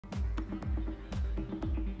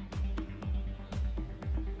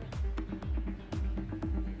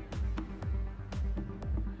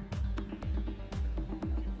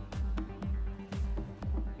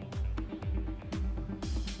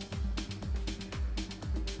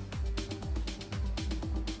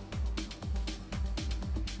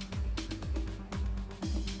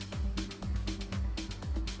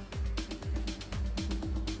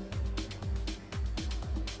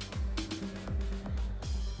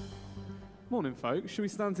Morning, folks. Should we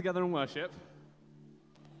stand together and worship?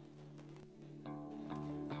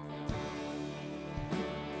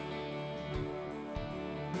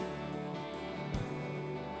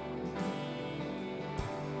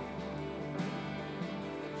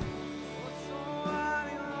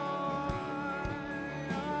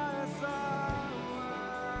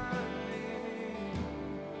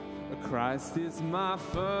 Christ is my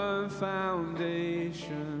firm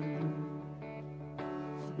foundation,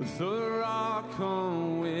 the rock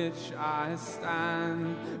on which I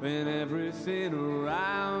stand when everything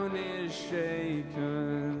around is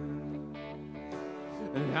shaken.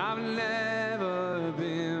 And I've never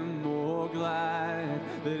been more glad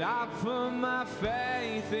that I put my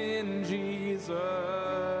faith in Jesus.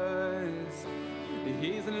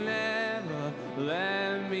 He's never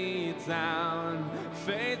let me down,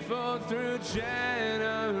 faithful through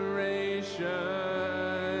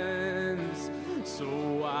generations. So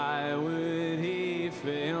why would he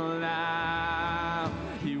fail now?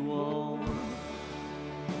 He won't.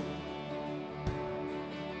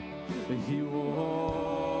 He won't.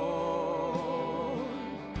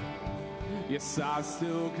 Yes, I've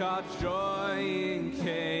still got joy in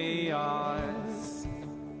chaos.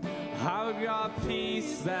 I've got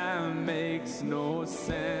peace that makes no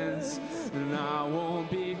sense, and I won't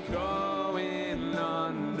be going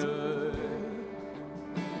under.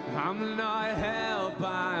 I'm not held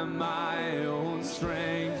by my own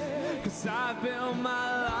strength, 'cause I built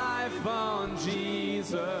my life on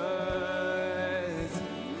Jesus.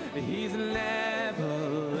 He's never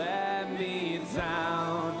let me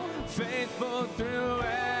down, faithful through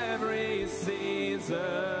every season.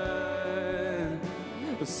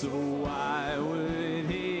 So why would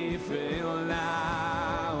he fail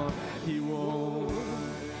now? He won't.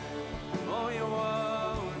 Oh, he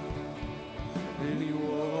won't. And he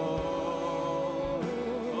won't.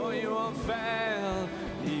 Oh, he won't fail.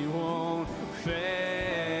 He won't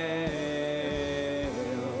fail.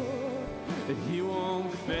 He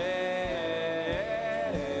won't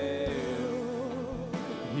fail.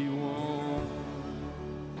 He won't.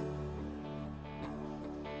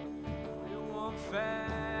 He won't fail.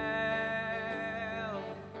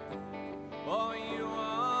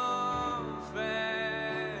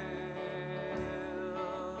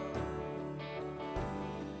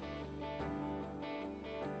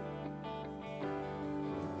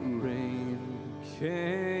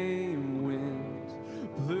 Came, wind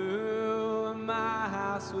blew, and my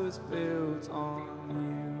house was built on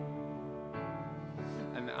you.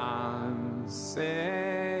 And I'm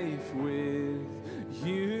safe with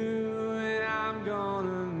you, and I'm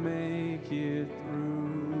gonna make it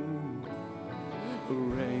through.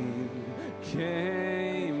 Rain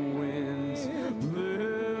came, wind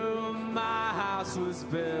blew, my house was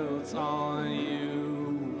built on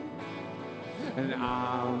you. And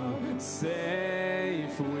I'm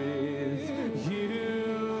safe with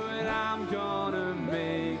you, and I'm gonna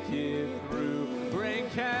make it through. Rain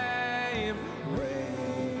came,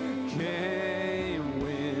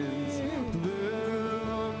 winds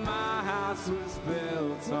blew, my house was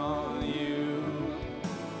built on you.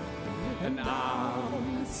 And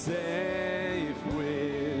I'm safe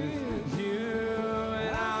with you,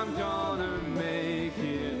 and I'm gonna make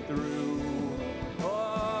it through.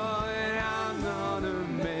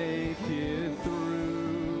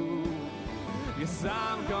 Yes,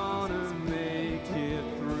 I'm gonna make it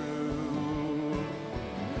through.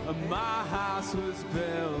 My house was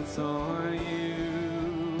built on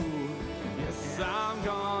you. Yes, I'm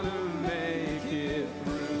gonna make it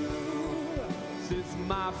through. This is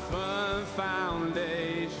my firm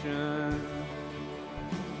foundation,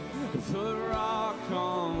 the rock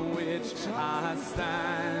on which I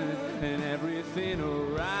stand, and everything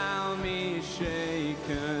around me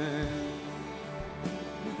shaken.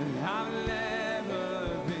 And I've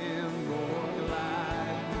never been more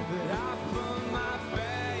glad that I put my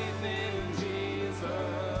faith in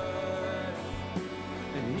Jesus.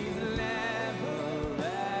 And he's never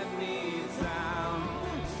let me down,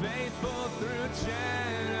 faithful through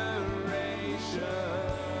generations.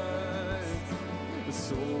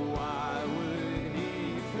 So why would he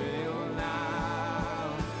fail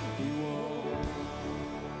now? He won't.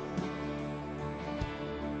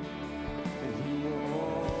 He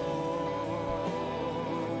won't.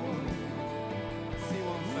 He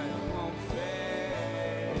won't fail. Won't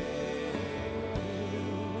fail.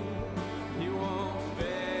 He won't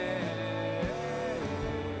fail.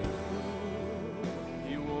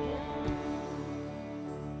 He won't.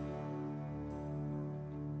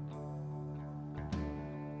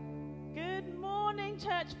 Good morning,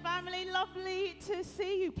 church family. Lovely to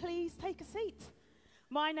see you. Please take a seat.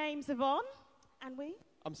 My name's Yvonne. And we?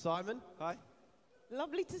 I'm Simon. Hi.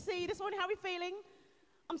 Lovely to see you this morning. How are we feeling?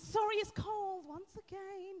 I'm sorry it's cold once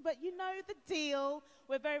again, but you know the deal.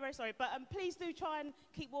 We're very, very sorry. But please do try and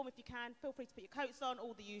keep warm if you can. Feel free to put your coats on,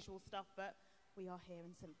 all the usual stuff. But we are here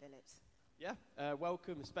in St. Philip's. Yeah,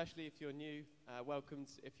 welcome, especially if you're new. Welcome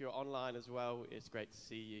if you're online as well. It's great to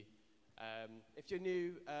see you. If you're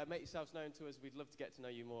new, make yourselves known to us. We'd love to get to know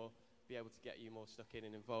you more, be able to get you more stuck in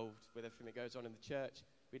and involved with everything that goes on in the church.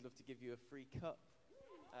 We'd love to give you a free cup.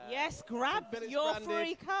 Yes, grab your branded,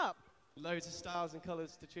 free cup. Loads of styles and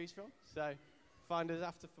colours to choose from. So find us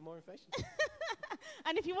after for more information.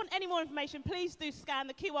 And if you want any more information, please do scan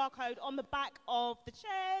the QR code on the back of the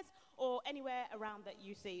chairs or anywhere around that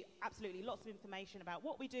you see. Absolutely, lots of information about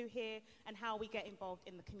what we do here and how we get involved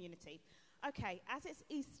in the community. Okay, as it's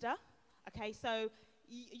Easter, okay, so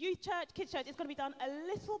youth church, kids church, it's going to be done a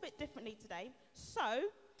little bit differently today. So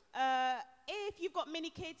if you've got mini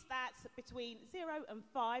kids that's between 0 and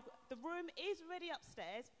 5, the room is ready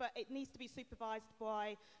upstairs, but it needs to be supervised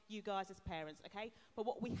by you guys as parents, okay? But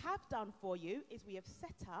what we have done for you is we have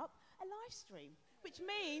set up a live stream, which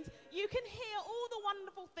means you can hear all the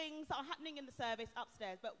wonderful things that are happening in the service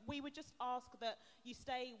upstairs, but we would just ask that you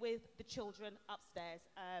stay with the children upstairs.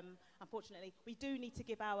 Unfortunately, we do need to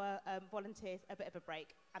give our volunteers a bit of a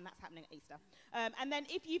break, and that's happening at Easter. And then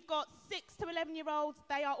if you've got 6 to 11-year-olds,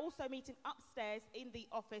 they are also meeting upstairs in the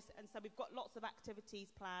office, and so we've got lots of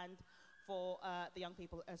activities planned for the young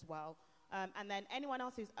people as well. And then anyone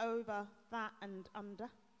else who's over that and under,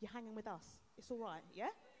 you're hanging with us. It's all right, yeah?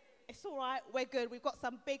 It's all right, we're good. We've got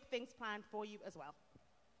some big things planned for you as well.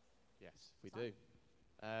 Yes, we do.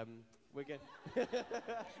 We're good.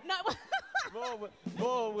 No.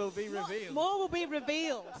 more will be revealed. More will be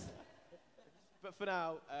revealed. But for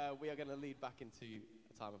now, we are going to lead back into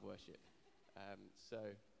a time of worship.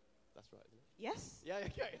 So that's right, isn't it? Yes. Yeah,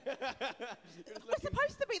 okay. We're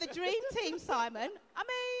supposed to be the dream team, Simon. I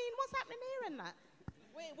mean, what's happening here in that?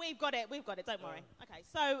 We've got it, don't worry. Okay,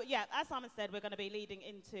 so yeah, as Simon said, we're going to be leading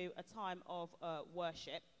into a time of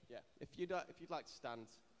worship. Yeah, if you'd like to stand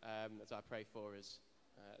as I pray for us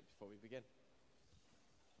before we begin.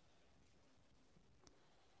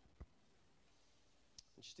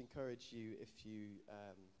 I just encourage you, if you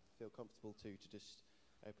feel comfortable to just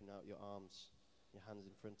open out your arms, your hands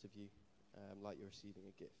in front of you, like you're receiving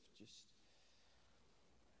a gift. Just,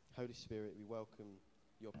 Holy Spirit, we welcome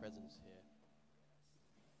your presence here.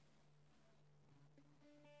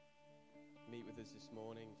 Meet with us this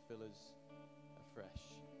morning, fill us afresh.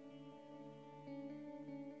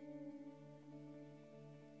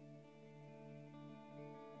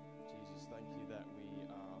 Jesus, thank you that we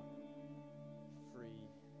are free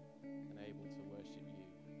and able to worship you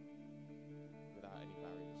without any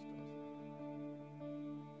barriers, God.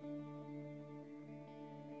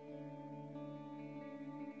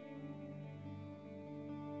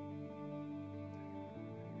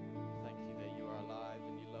 Thank you that you are alive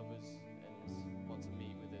and you love us and want to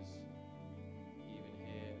meet with us even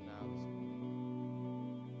here now this morning.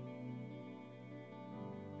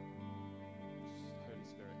 Just Holy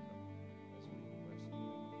Spirit, come as we worship you. Amen.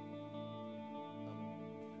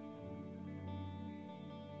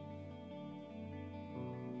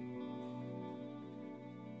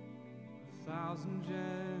 1,000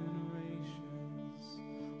 generations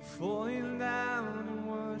falling down in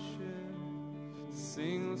worship,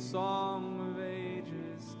 sing the song of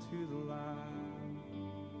ages to the Lamb.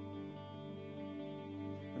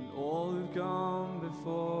 And all who've gone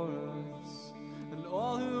before us, and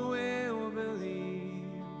all who will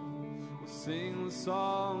believe, will sing the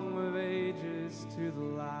song of ages to the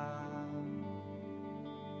Lamb.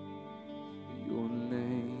 Your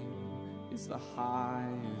name is the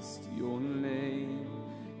highest, your name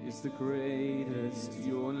is the greatest,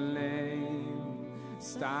 your name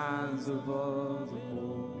stands above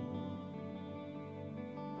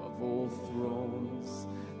all thrones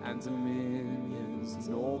and dominions,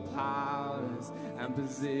 and all powers and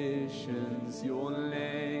positions, your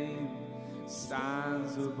name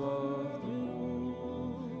stands above them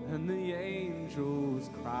all. And the angels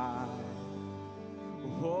cry,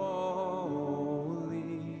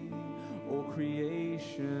 holy, all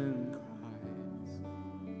creation cries,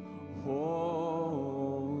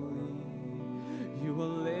 holy, you are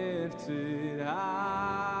lifted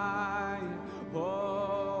high, holy,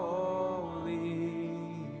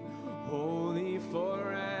 holy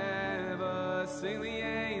forever. Sing the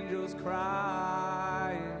angels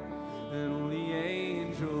cry, and all the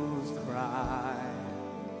angels cry,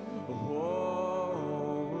 holy,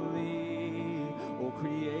 all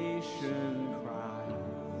creation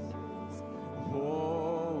cries,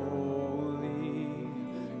 holy,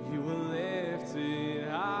 you will live.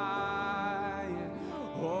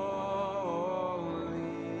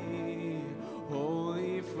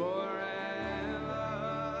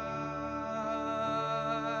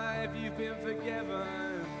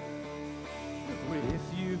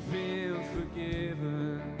 you've been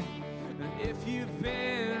forgiven, and if you've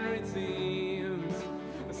been redeemed,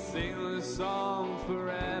 sing the song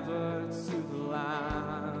forever to the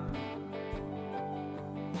Lamb.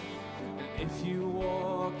 And if you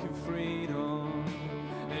walk in freedom,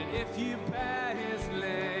 and if you bear His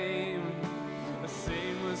name,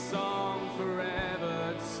 sing the song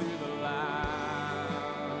forever to the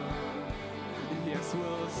Lamb. Yes,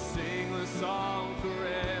 we'll sing the song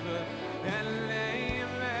forever and amen.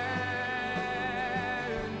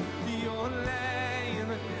 Your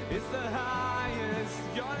name is the highest,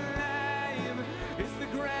 your name is the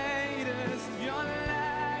greatest, your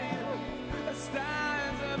name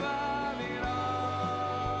stands above it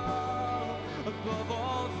all, above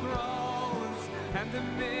all thrones and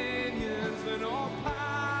dominions and all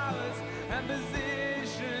powers and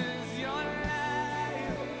positions. Your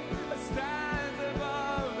name stands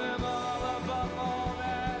above them all, above all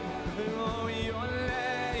that. Oh, your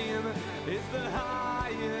name is the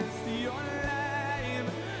highest, your name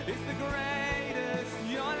is the greatest,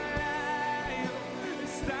 your name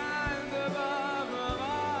stands above them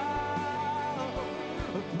all,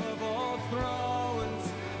 above all thrones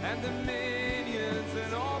and dominions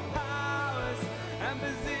and all powers and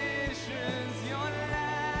positions. Your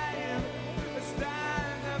name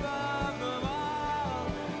stands above them all,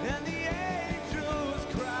 and the angels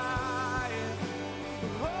cry,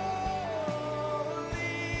 holy,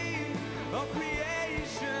 all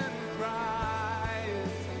creation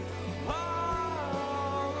cries, holy,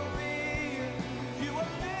 you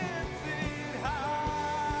are lifted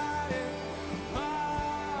high,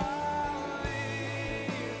 holy,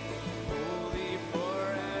 holy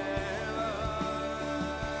forever.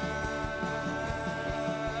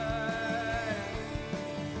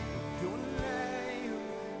 Your name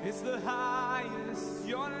is the highest,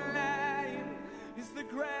 your name is the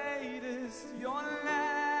greatest, your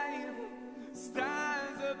name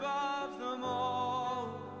stands above them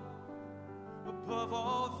all, above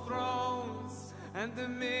all thrones and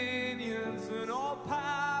dominions and all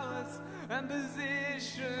powers and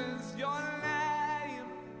positions. Your name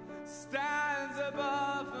stands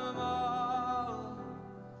above them all.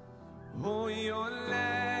 Oh, your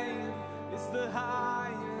name is the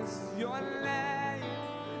highest, your name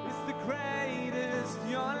is the greatest,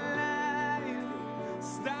 your name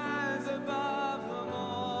stands above them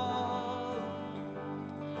all,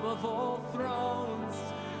 above all thrones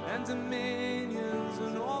and dominions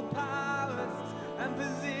and all powers and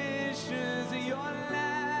positions. Your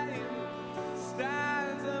name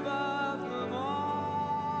stands above them all.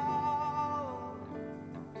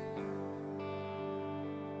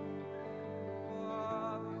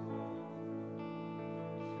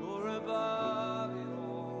 You're above it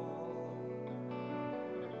all.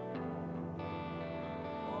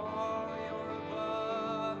 Oh, you're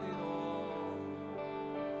above it all.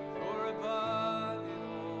 You're above it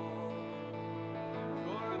all.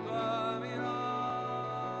 You're above it all.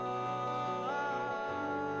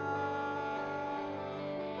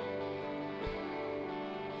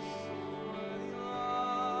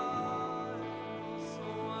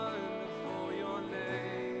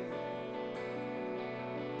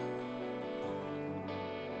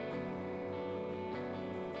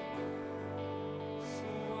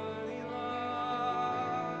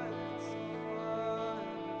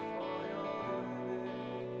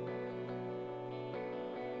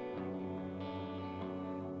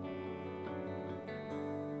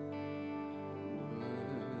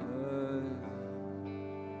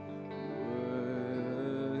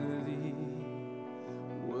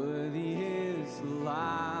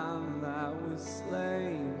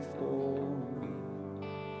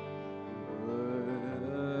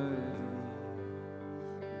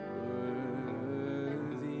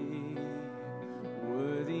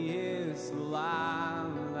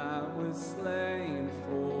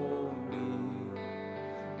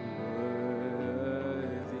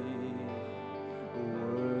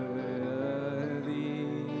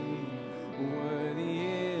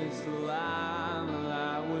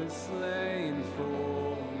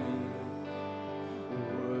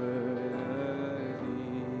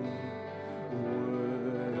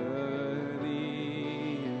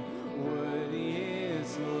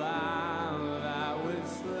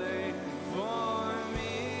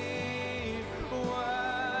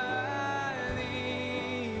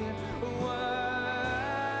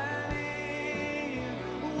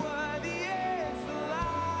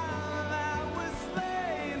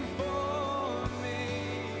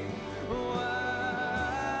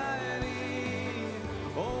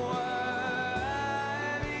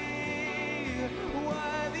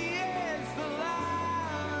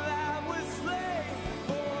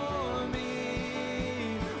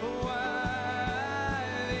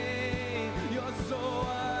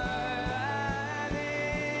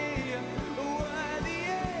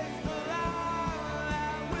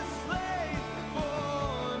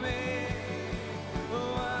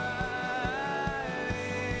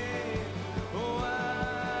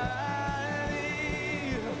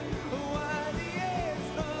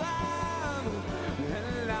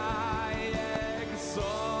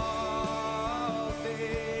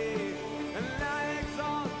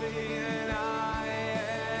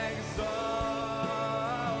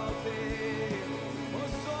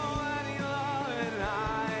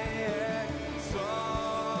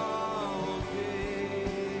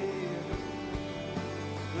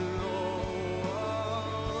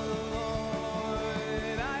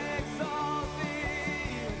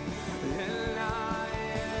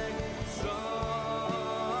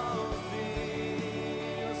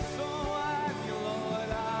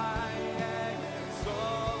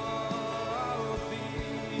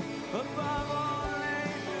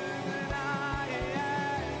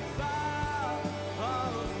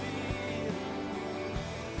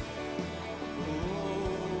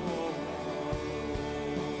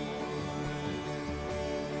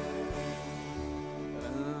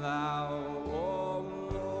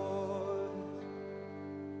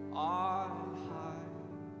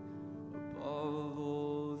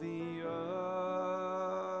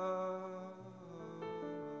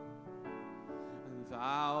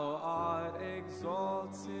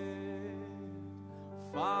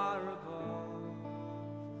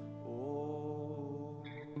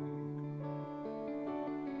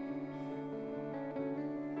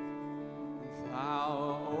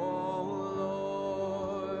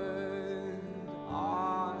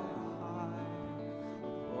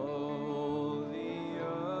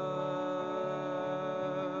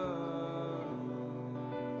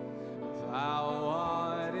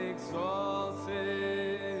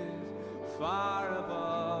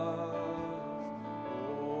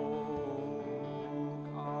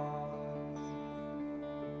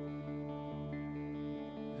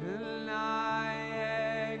 and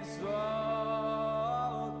I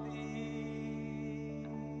exalt thee,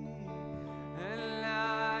 and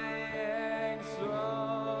I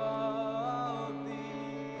exalt thee,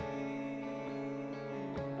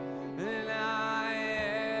 and I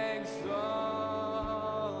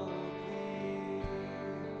exalt thee.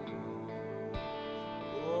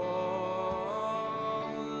 Oh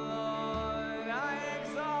Lord, I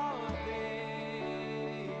exalt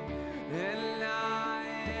thee, and I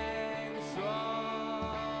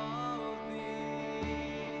exalt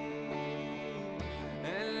thee,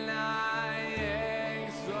 and I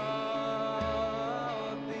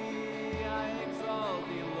exalt thee. I exalt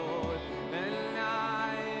thee, Lord, and I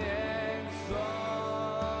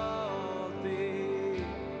exalt thee.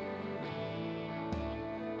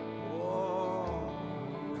 Oh.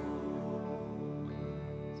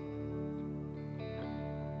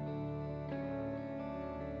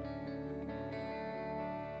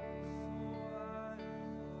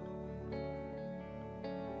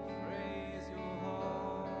 Praise your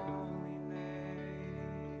holy name.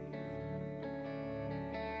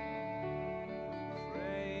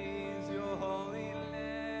 Praise your holy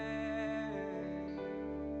name.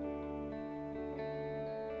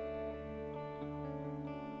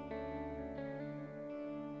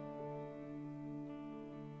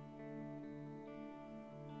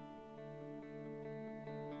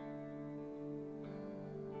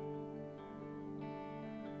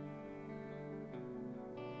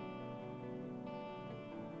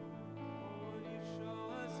 Would you show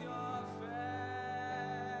us your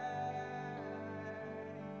face?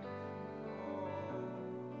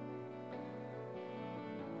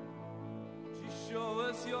 Would you show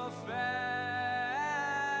us your face?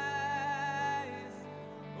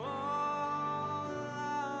 Oh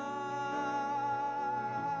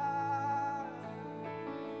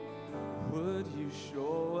Lord. Would you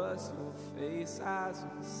show us your face as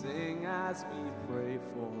we sing, as we pray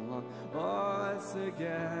for us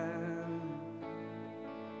again?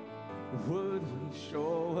 Would you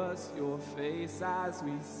show us your face as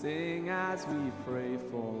we sing, as we pray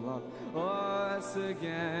for us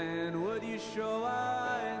again? Would you show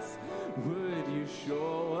us? Would you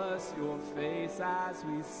show us your face as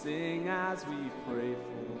we sing, as we pray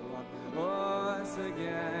for us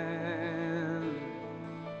again?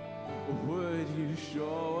 Would you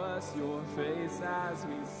show us your face as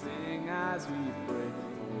we sing, as we pray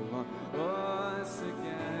for us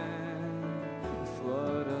again?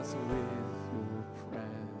 Flood us with your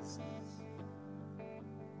presence.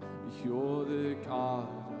 You're the God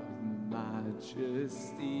of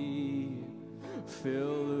majesty.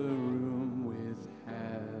 Fill the room with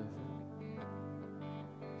heaven.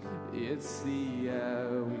 It's the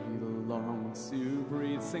air we long to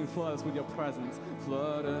breathe. Sing, flood us with your presence.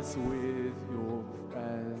 Flood us with your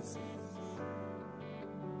presence.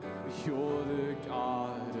 You're the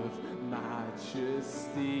God of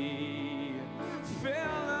majesty.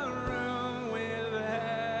 Fill the room with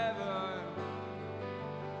heaven.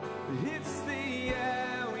 It's the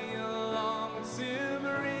air we long to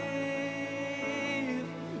breathe.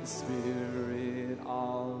 Spirit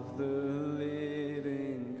of the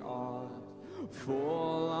living God,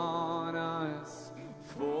 fall on us,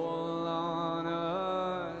 fall on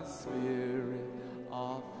us. Spirit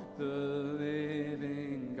of the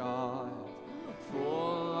living God,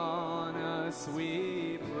 fall on us,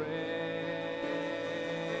 we pray.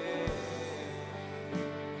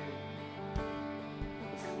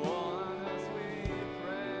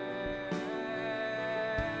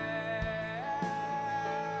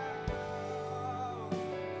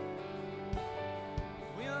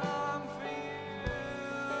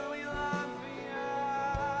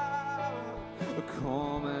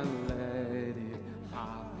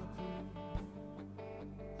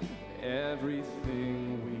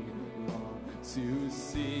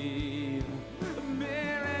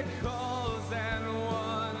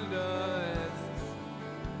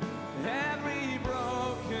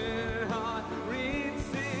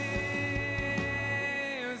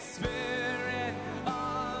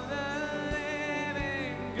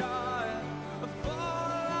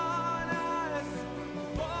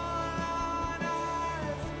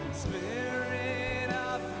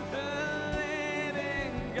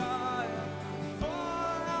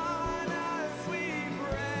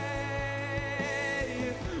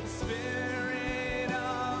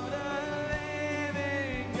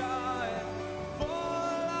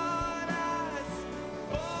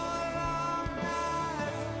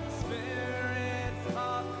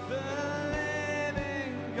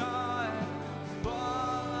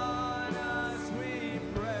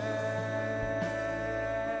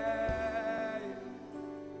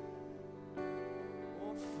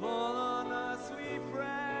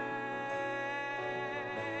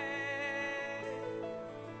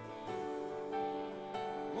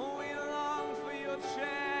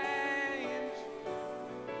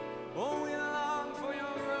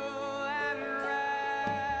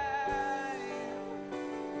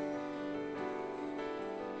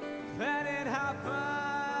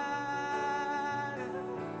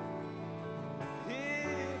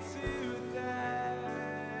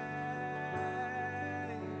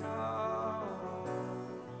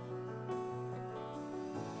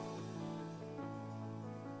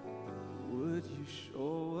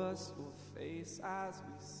 as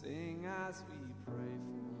we sing, as we pray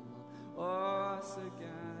for us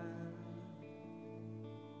again.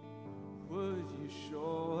 Would you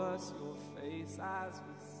show us your face as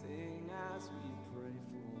we sing, as we pray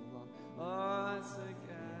for us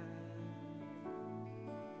again?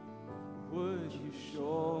 Would you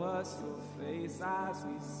show us your face as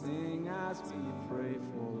we sing, as we pray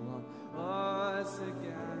for us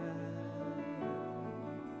again?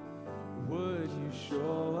 Would you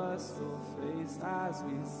show us your face as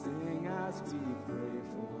we sing, as we pray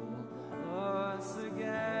for us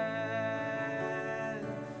again?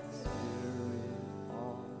 Spirit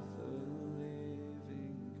of the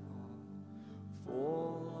living God,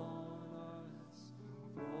 fall on us,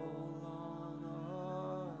 fall on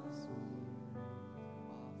us. Spirit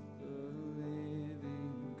of the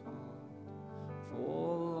living God,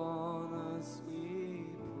 fall on us, we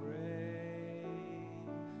pray.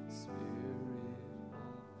 Spirit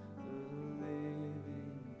of the living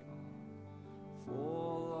God,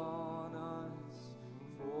 fall on us,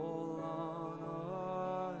 fall on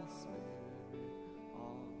us. Spirit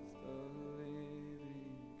of the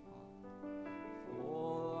living God,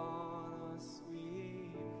 fall on us, we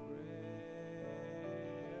pray.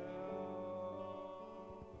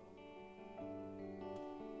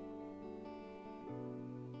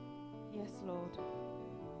 Yes, Lord.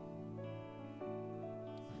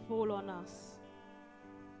 Fall on us.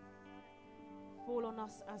 Fall on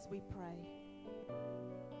us as we pray.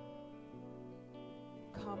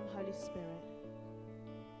 Come, Holy Spirit.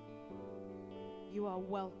 You are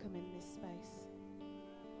welcome in this space.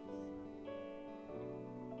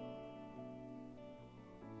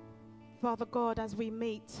 Father God, as we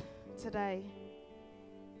meet today,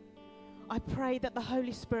 I pray that the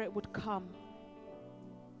Holy Spirit would come.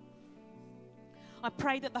 I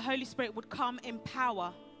pray that the Holy Spirit would come in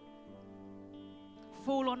power.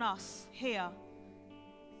 Fall on us here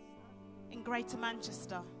in Greater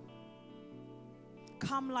Manchester.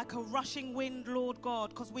 Come like a rushing wind, Lord God,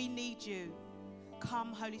 because we need you.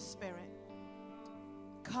 Come, Holy Spirit.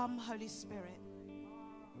 Come, Holy Spirit.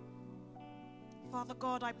 Father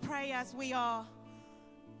God, I pray as we are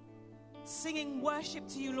singing worship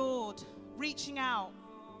to you, Lord, reaching out,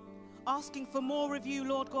 asking for more of you,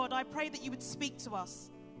 Lord God, I pray that you would speak to us.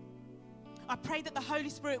 I pray that the Holy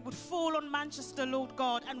Spirit would fall on Manchester, Lord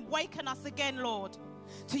God, and waken us again, Lord,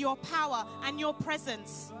 to your power and your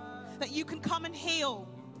presence, that you can come and heal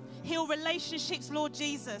relationships, Lord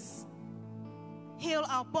Jesus. Heal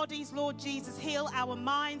our bodies, Lord Jesus. Heal our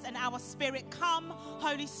minds and our spirit. Come,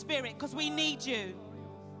 Holy Spirit, because we need you.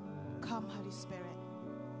 Come, Holy Spirit.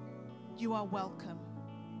 You are welcome.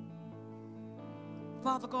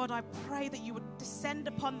 Father God, I pray that you would descend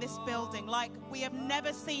upon this building like we have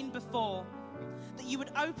never seen before. That you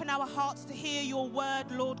would open our hearts to hear your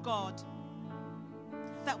word, Lord God.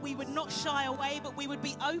 That we would not shy away, but we would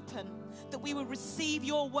be open. That we would receive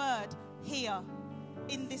your word here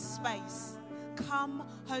in this space. Come,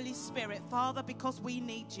 Holy Spirit, Father, because we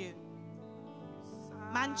need you.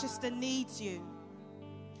 Manchester needs you.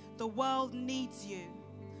 The world needs you.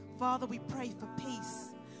 Father, we pray for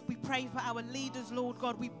peace. We pray for our leaders, Lord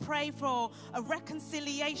God. We pray for a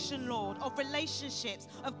reconciliation, Lord, of relationships,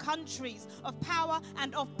 of countries, of power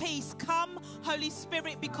and of peace. Come, Holy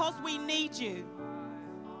Spirit, because we need you.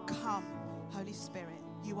 Come, Holy Spirit,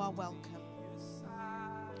 you are welcome.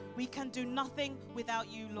 We can do nothing without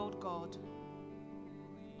you, Lord God.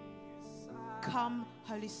 Come,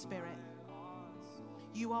 Holy Spirit,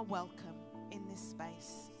 you are welcome in this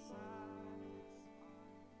space.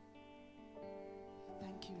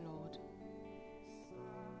 Thank you, Lord.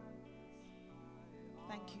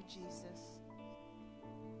 Thank you, Jesus.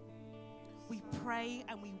 We pray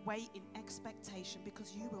and we wait in expectation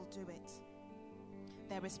because you will do it.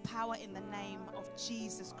 There is power in the name of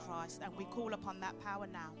Jesus Christ, and we call upon that power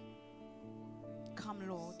now. Come,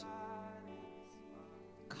 Lord.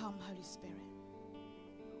 Come, Holy Spirit.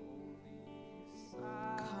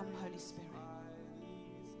 Come, Holy Spirit.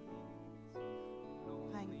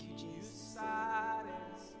 Thank you, Jesus.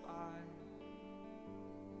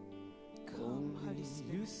 Come, Holy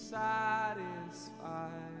Spirit. You satisfy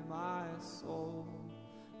my soul.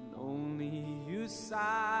 And only you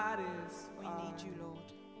satisfy. We need you,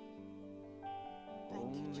 Lord.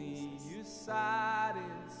 Thank you, Jesus. Only you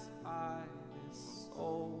satisfy this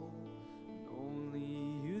soul. And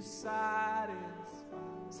only you satisfy.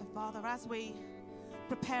 So, Father, as we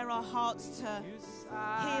prepare our hearts to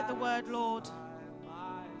hear the word, Lord,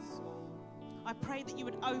 I pray that you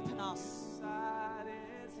would open us.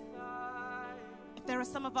 If there are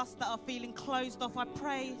some of us that are feeling closed off, I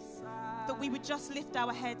pray that we would just lift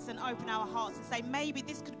our heads and open our hearts and say, maybe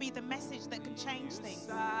this could be the message that can change things.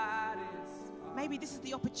 Maybe this is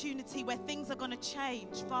the opportunity where things are going to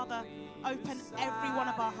change. Father, open every one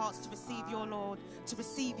of our hearts to receive your Lord, to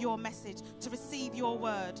receive your message, to receive your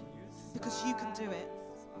word, because you can do it.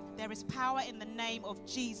 There is power in the name of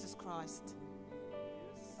Jesus Christ.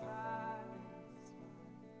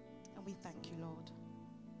 And we thank you, Lord.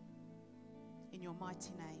 In your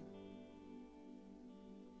mighty name.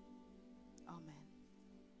 Amen.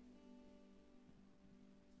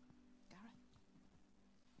 Gareth?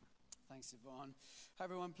 Thanks, Yvonne. Hi,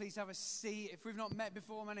 everyone. Please have a seat. If we've not met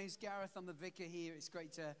before, my name's Gareth. I'm the vicar here. It's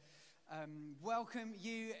great to welcome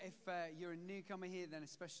you. If you're a newcomer here, then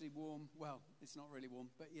especially warm. Well, it's not really warm,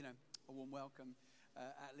 but, you know, a warm welcome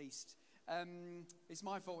at least. It's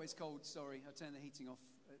my fault it's cold. Sorry. I turned the heating off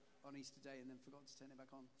on Easter Day and then forgot to turn it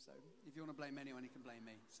back on. So if you want to blame anyone, you can blame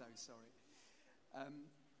me. So sorry.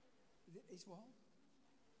 Is what?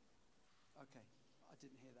 Okay. I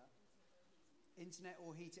didn't hear that. Internet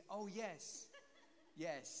or heating? Oh, yes.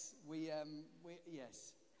 Yes. We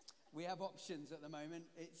have options at the moment.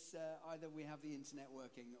 It's either we have the internet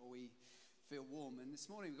working or we feel warm. And this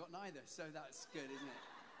morning we've got neither. So that's good, isn't it?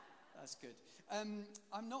 That's good.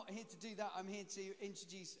 I'm not here to do that. I'm here to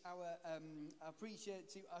introduce our preacher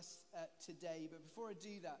to us today. But before I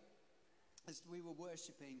do that, as we were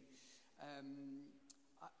worshipping,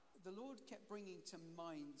 the Lord kept bringing to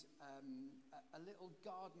mind a little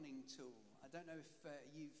gardening tool. I don't know if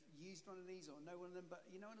you've used one of these or know one of them, but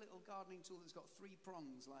you know a little gardening tool that's got 3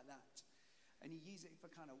 prongs like that. And you use it for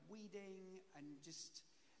kind of weeding and just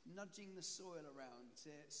nudging the soil around to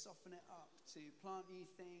soften it up, to plant new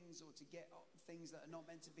things or to get things that are not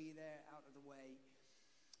meant to be there out of the way.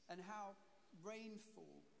 And how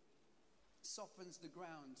rainfall softens the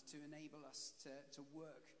ground to enable us to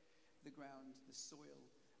work the ground, the soil,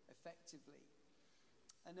 effectively.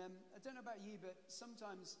 And I don't know about you, but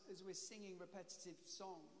sometimes as we're singing repetitive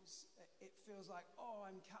songs, it feels like, oh,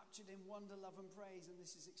 I'm captured in wonder, love and praise, and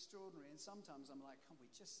this is extraordinary. And sometimes I'm like, can't we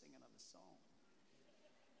just sing another song?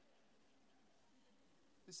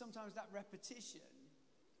 But sometimes that repetition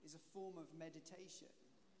is a form of meditation,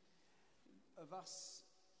 of us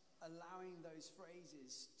allowing those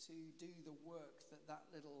phrases to do the work that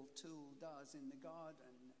little tool does in the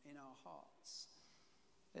garden, in our hearts.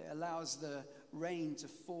 It allows the rain to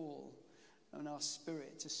fall on our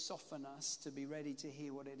spirit, to soften us, to be ready to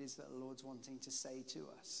hear what it is that the Lord's wanting to say to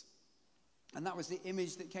us. And that was the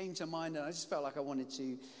image that came to mind, and I just felt like I wanted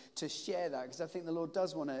to share that, because I think the Lord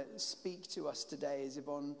does want to speak to us today, as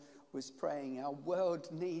Yvonne was praying. Our world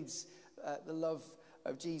needs the love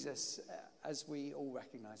of Jesus, as we all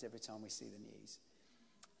recognize every time we see the news.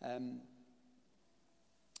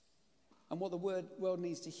 And what the world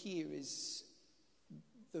needs to hear is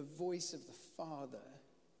the voice of the Father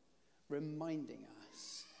reminding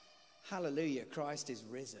us, hallelujah, Christ is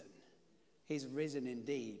risen. He's risen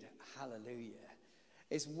indeed. Hallelujah.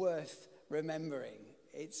 It's worth remembering.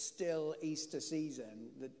 It's still Easter season.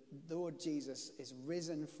 The Lord Jesus is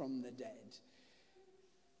risen from the dead.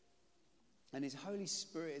 And his Holy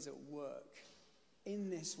Spirit is at work in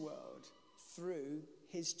this world through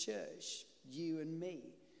his church, you and me.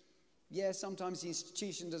 Yeah, sometimes the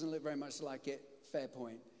institution doesn't look very much like it. Fair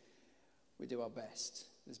point. We do our best.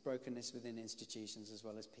 There's brokenness within institutions as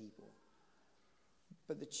well as people.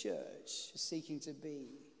 But the church is seeking to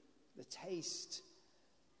be the taste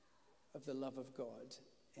of the love of God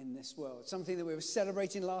in this world. Something that we were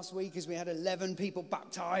celebrating last week as we had 11 people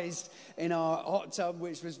baptized in our hot tub,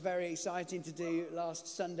 which was very exciting to do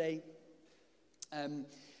last Sunday. And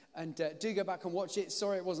do go back and watch it.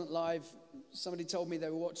 Sorry it wasn't live. Somebody told me they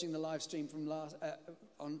were watching the live stream from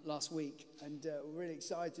last week, and were really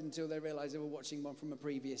excited until they realized they were watching one from a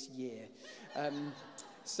previous year.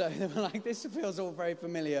 So they were like, this feels all very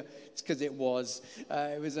familiar. It's because it was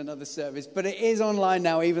another service. But it is online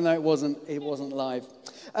now, even though it wasn't live.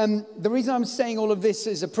 The reason I'm saying all of this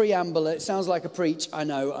as a preamble, it sounds like a preach, I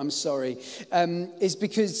know, I'm sorry, is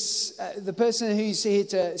because the person who's here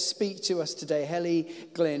to speak to us today, HELLIE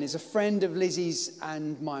GLYNN, is a friend of Lizzie's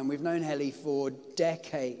and mine. We've known HELLIE for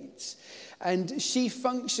decades. And she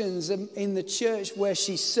functions in the church where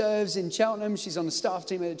she serves in Cheltenham. She's on the staff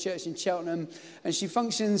team at the church in Cheltenham. And she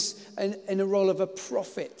functions in a role of a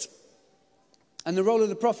prophet. And the role of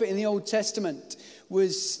the prophet in the Old Testament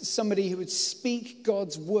was somebody who would speak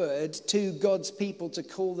God's word to God's people to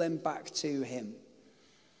call them back to him.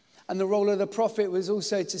 And the role of the prophet was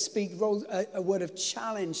also to speak a word of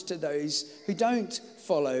challenge to those who don't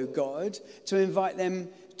follow God, to invite them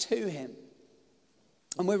to him.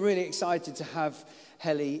 And we're really excited to have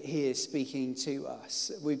HELLIE here speaking to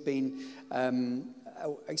us. We've been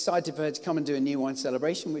excited for her to come and do a new wine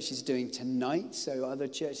celebration, which she's doing tonight, so other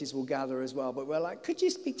churches will gather as well. But we're like, could you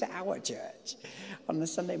speak to our church on the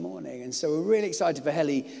Sunday morning? And so we're really excited for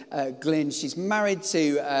HELLIE GLYNN. She's married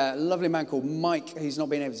to a lovely man called Mike, who's not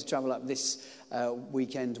been able to travel up this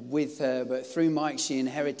weekend with her. But through Mike, she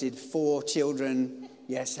inherited 4 children.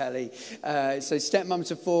 Yes, HELLIE. So stepmom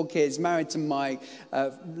to 4 kids, married to Mike,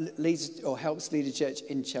 leads or helps lead a church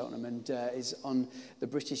in Cheltenham, and is on the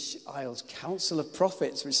British Isles Council of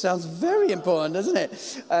Prophets, which sounds very important, doesn't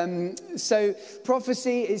it? So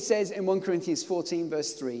prophecy, it says in 1 Corinthians 14,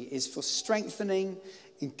 verse 3, is for strengthening,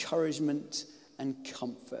 encouragement, and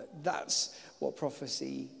comfort. That's what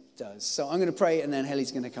prophecy does. So I'm going to pray, and then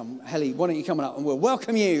HELLIE's going to come. HELLIE, why don't you come on up, and we'll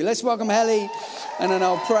welcome you. Let's welcome HELLIE, and then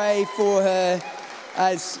I'll pray for her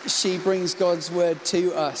as she brings God's word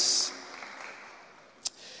to us.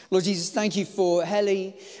 Lord Jesus, thank you for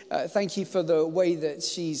HELLIE. Thank you for the way that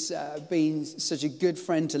she's been such a good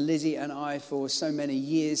friend to Lizzie and I for so many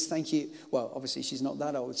years. Thank you. Well, obviously she's not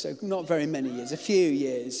that old, so not very many years, a few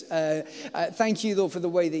years. Thank you, Lord, for the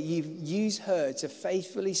way that you've used her to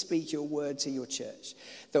faithfully speak your word to your church,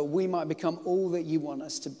 that we might become all that you want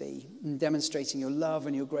us to be, demonstrating your love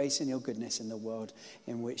and your grace and your goodness in the world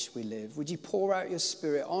in which we live. Would you pour out your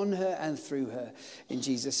spirit on her and through her? In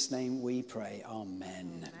Jesus' name we pray.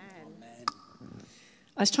 Amen. Amen.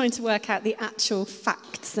 I was trying to work out the actual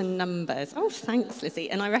facts and numbers. Oh, thanks, Lizzie.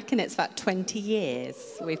 And I reckon it's about 20 years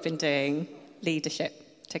we've been doing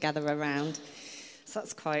leadership together around. So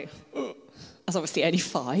that's quite... That's obviously only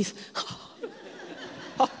 5.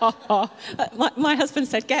 My husband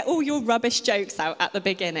said, get all your rubbish jokes out at the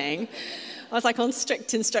beginning. I was like on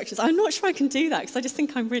strict instructions. I'm not sure I can do that because I just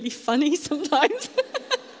think I'm really funny sometimes.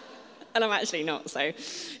 And I'm actually not, so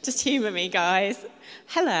just humour me, guys.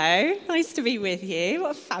 Hello, nice to be with you.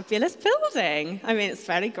 What a fabulous building. I mean, it's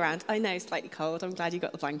very grand. I know, slightly cold. I'm glad you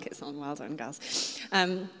got the blankets on. Well done, girls.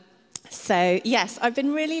 So, yes, I've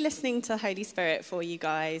been really listening to the Holy Spirit for you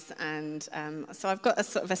guys, and so I've got a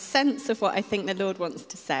sort of a sense of what I think the Lord wants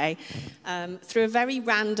to say through a very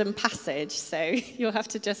random passage, so you'll have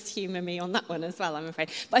to just humour me on that one as well, I'm afraid.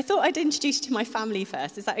 But I thought I'd introduce you to my family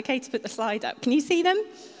first. Is that okay to put the slide up? Can you see them?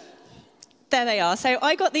 There they are. So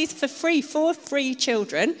I got these for free, 4 free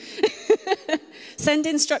children. Send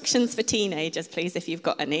instructions for teenagers, please, if you've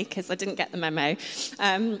got any, because I didn't get the memo.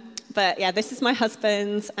 But yeah, this is my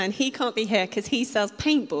husband, and he can't be here because he sells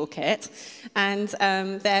paintball kit, and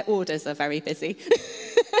their orders are very busy.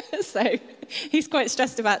 So he's quite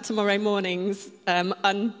stressed about tomorrow morning's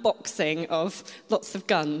unboxing of lots of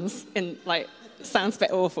guns in, like, sounds a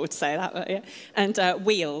bit awful to say that, but yeah. And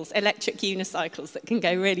wheels, electric unicycles that can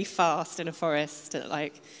go really fast in a forest at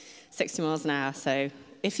like 60 miles an hour. So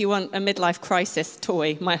if you want a midlife crisis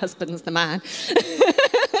toy, my husband's the man.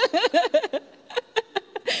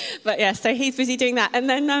 But yeah, so he's busy doing that. And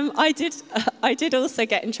then I did also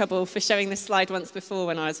get in trouble for showing this slide once before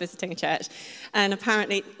when I was visiting a church. And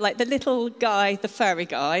apparently, like the little guy, the furry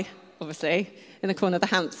guy, obviously, in the corner, the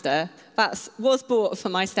hamster, that was bought for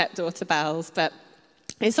my stepdaughter Bells, but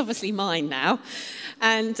it's obviously mine now.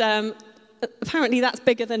 And apparently that's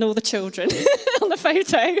bigger than all the children on the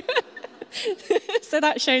photo. So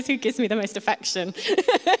that shows who gives me the most affection.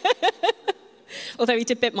 Although he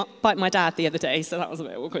did bite my dad the other day, so that was a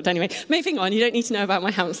bit awkward. Anyway, moving on, you don't need to know about my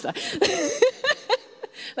hamster.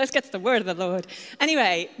 Let's get to the word of the Lord.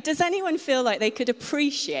 Anyway, does anyone feel like they could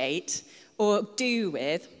appreciate or do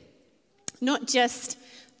with not just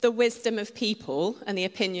the wisdom of people and the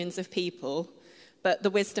opinions of people, but the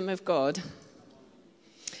wisdom of God?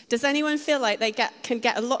 Does anyone feel like they can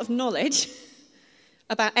get a lot of knowledge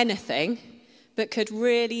about anything, but could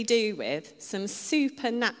really do with some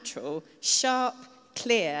supernatural, sharp,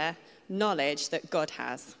 clear knowledge that God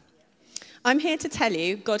has? I'm here to tell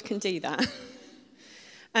you God can do that.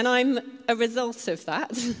 And I'm a result of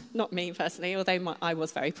that, not me personally, although I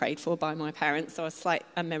was very prayed for by my parents, so it's like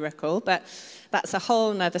a miracle, but that's a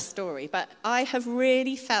whole nother story. But I have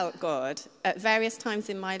really felt God at various times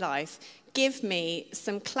in my life give me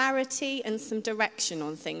some clarity and some direction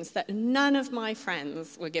on things that none of my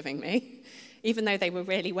friends were giving me, even though they were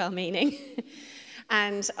really well-meaning.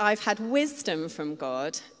 And I've had wisdom from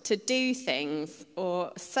God to do things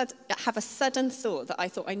or have a sudden thought that I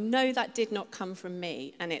thought, I know that did not come from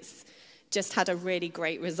me. And it's just had a really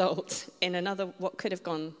great result in another, what could have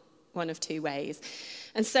gone one of two ways.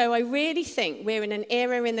 And so I really think we're in an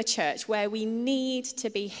era in the church where we need to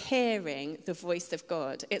be hearing the voice of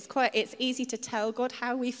God. It's easy to tell God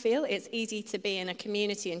how we feel. It's easy to be in a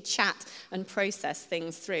community and chat and process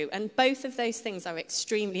things through. And both of those things are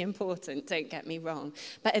extremely important, don't get me wrong.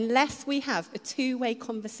 But unless we have a two-way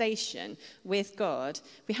conversation with God,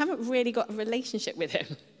 we haven't really got a relationship with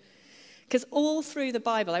him. Because all through the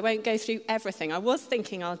Bible, I won't go through everything. I was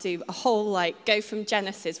thinking I'll do a whole, go from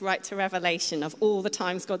Genesis right to Revelation of all the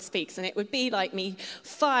times God speaks. And it would be like me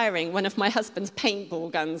firing one of my husband's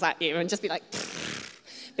paintball guns at you and just be like,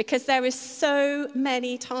 because there is so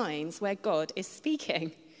many times where God is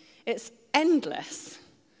speaking. It's endless.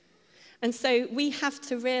 And so we have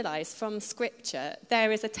to realize from Scripture,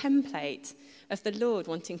 there is a template of the Lord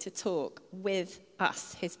wanting to talk with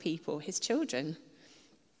us, his people, his children.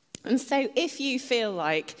 And so if you feel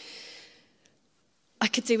like I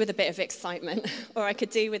could do with a bit of excitement or I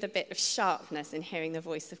could do with a bit of sharpness in hearing the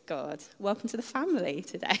voice of God, welcome to the family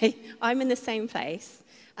today. I'm in the same place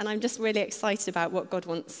and I'm just really excited about what God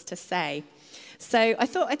wants to say. So I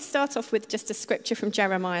thought I'd start off with just a scripture from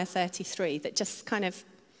Jeremiah 33 that just kind of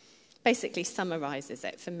basically summarizes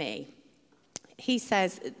it for me. He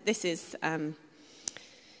says, this is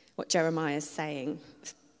what Jeremiah is saying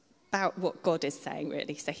about what God is saying,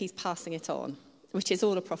 really. So he's passing it on, which is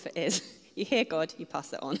all a prophet is. You hear God, you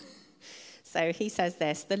pass it on. So he says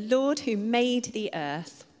this, the Lord who made the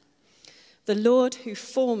earth, the Lord who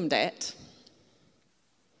formed it,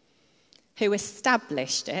 who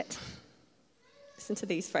established it. Listen to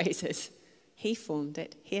these phrases. He formed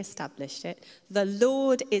it, he established it. The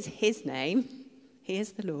Lord is his name. He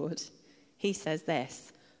is the Lord. He says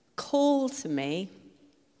this, call to me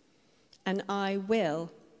and I will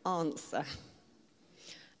answer.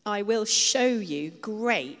 I will show you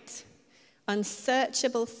great,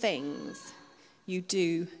 unsearchable things you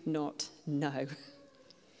do not know.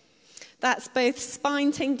 That's both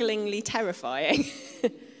spine-tinglingly terrifying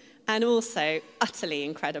and also utterly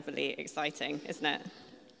incredibly exciting, isn't it?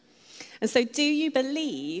 And so do you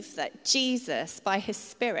believe that Jesus, by his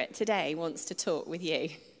Spirit today, wants to talk with you?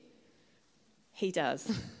 He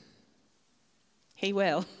does. He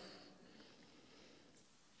will.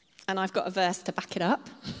 And I've got a verse to back it up.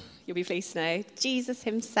 You'll be pleased to know. Jesus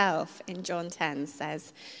himself in John 10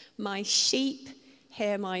 says, my sheep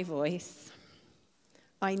hear my voice.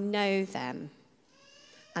 I know them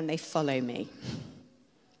and they follow me.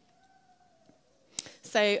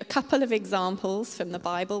 So a couple of examples from the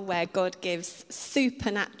Bible where God gives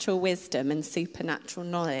supernatural wisdom and supernatural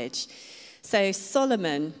knowledge. So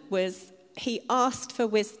Solomon he asked for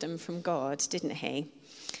wisdom from God, didn't he?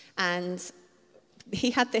 And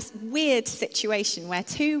he had this weird situation where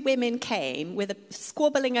two women came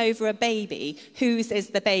squabbling over a baby. Whose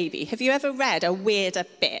is the baby? Have you ever read a weirder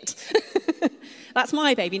bit? That's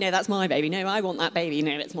my baby. No, that's my baby. No, I want that baby.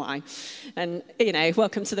 No, it's mine. And,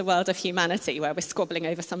 welcome to the world of humanity where we're squabbling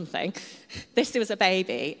over something. This was a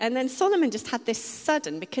baby. And then Solomon just had this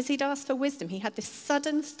sudden, because he'd asked for wisdom, he had this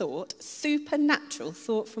sudden thought, supernatural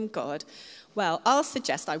thought from God. Well, I'll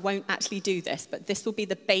suggest I won't actually do this, but this will be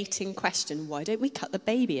the baiting question. Why don't we cut the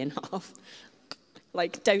baby in half?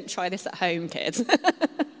 Don't try this at home, kids.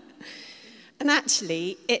 And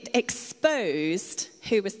actually, it exposed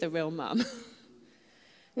who was the real mum.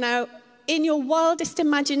 Now, in your wildest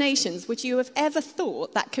imaginations, would you have ever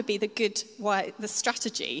thought that could be the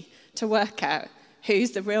strategy to work out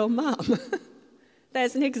who's the real mum?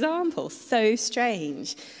 There's an example, so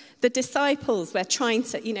strange. The disciples were trying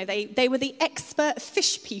to, they were the expert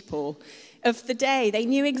fish people of the day. They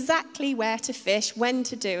knew exactly where to fish, when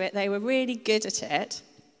to do it. They were really good at it.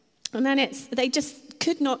 And then they just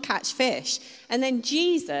could not catch fish. And then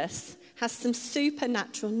Jesus has some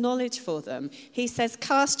supernatural knowledge for them. He says,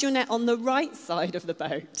 cast your net on the right side of the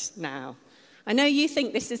boat now. I know you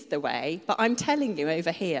think this is the way, but I'm telling you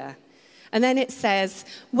over here. And then it says,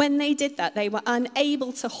 when they did that, they were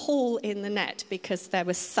unable to haul in the net because there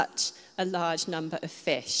was such a large number of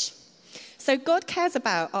fish. So God cares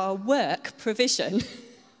about our work provision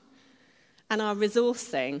and our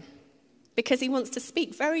resourcing because he wants to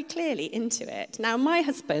speak very clearly into it. Now, my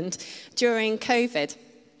husband, during COVID,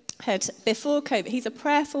 before COVID, he's a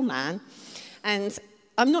prayerful man, and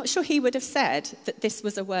I'm not sure he would have said that this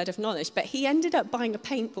was a word of knowledge, but he ended up buying a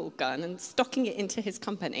paintball gun and stocking it into his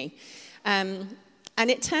company. And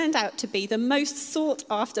it turned out to be the most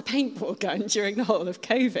sought-after paintball gun during the whole of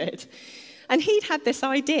COVID. And he'd had this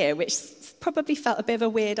idea, which probably felt a bit of a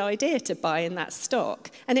weird idea to buy in that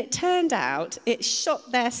stock. And it turned out it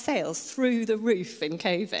shot their sales through the roof in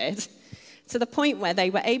COVID. to the point where they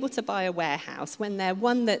were able to buy a warehouse when their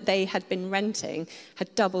one that they had been renting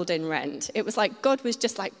had doubled in rent. It was like God was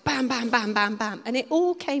just like bam, bam, bam, bam, bam. And it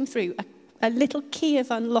all came through a little key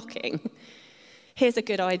of unlocking. Here's a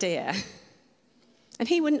good idea. And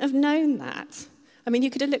he wouldn't have known that. I mean, you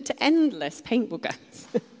could have looked at endless paintball guns.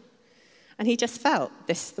 And he just felt,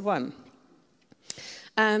 this is the one.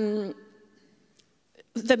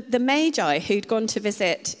 The Magi who'd gone to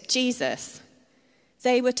visit Jesus,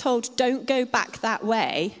 they were told, don't go back that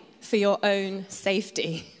way for your own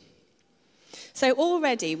safety. So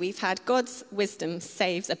already we've had God's wisdom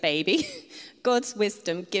saves a baby. God's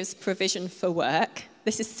wisdom gives provision for work.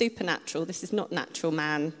 This is supernatural. This is not natural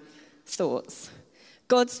man thoughts.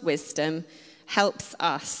 God's wisdom helps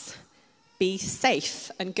us be safe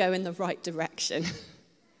and go in the right direction.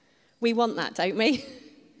 We want that, don't we?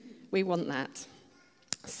 We want that.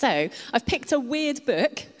 So I've picked a weird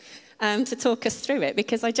book to talk us through it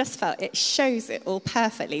because I just felt it shows it all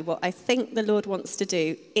perfectly what I think the Lord wants to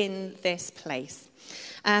do in this place.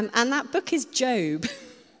 And that book is Job.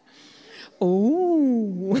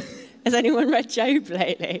 Ooh. Has anyone read Job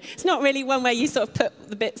lately? It's not really one where you sort of put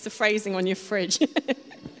the bits of phrasing on your fridge.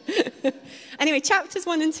 Anyway, chapters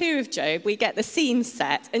 1 and 2 of Job, we get the scene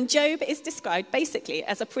set. And Job is described basically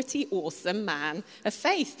as a pretty awesome man of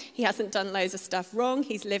faith. He hasn't done loads of stuff wrong.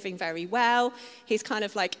 He's living very well. He's kind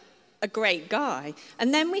of like a great guy.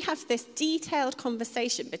 And then we have this detailed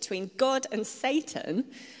conversation between God and Satan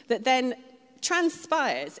that then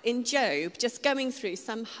transpires in Job just going through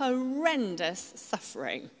some horrendous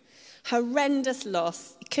suffering, horrendous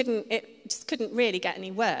loss. It just couldn't really get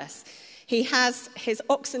any worse. He has his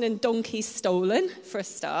oxen and donkeys stolen, for a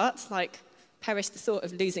start, like perish the thought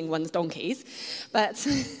of losing one's donkeys. But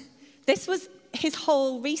this was his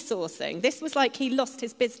whole resourcing. This was like he lost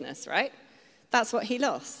his business, right? That's what he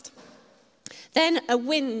lost. Then a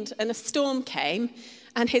wind and a storm came,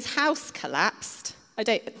 and his house collapsed.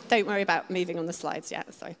 Don't worry about moving on the slides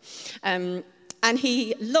yet, sorry. And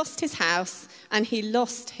he lost his house, and he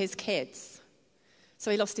lost his kids.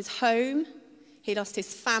 So he lost his home, he lost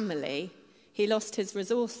his family, he lost his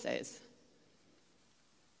resources.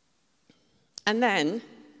 And then,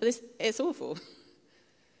 it's awful.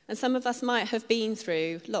 And some of us might have been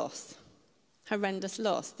through loss, horrendous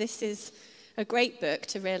loss. This is a great book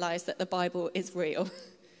to realize that the Bible is real.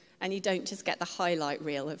 And you don't just get the highlight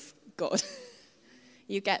reel of God.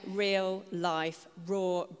 You get real life,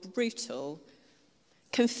 raw, brutal,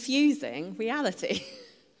 confusing reality.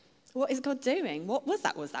 What is God doing? What was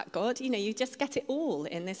that? Was that God? You know, you just get it all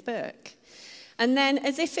in this book. And then,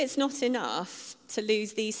 as if it's not enough to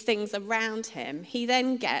lose these things around him, he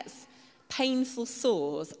then gets painful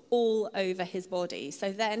sores all over his body.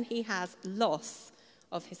 So then he has loss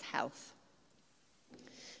of his health.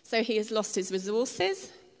 So he has lost his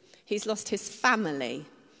resources, he's lost his family,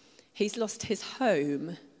 he's lost his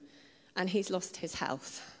home, and he's lost his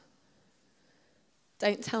health.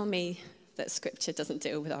 Don't tell me that Scripture doesn't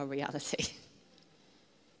deal with our reality.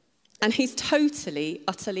 And he's totally,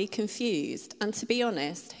 utterly confused. And to be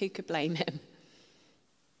honest, who could blame him?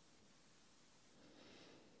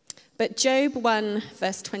 But Job 1,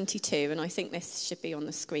 verse 22, and I think this should be on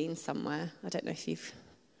the screen somewhere. I don't know if you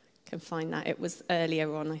can find that. It was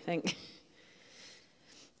earlier on, I think.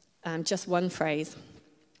 Just one phrase.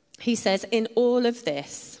 He says, in all of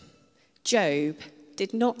this, Job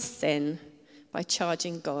did not sin by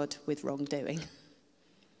charging God with wrongdoing.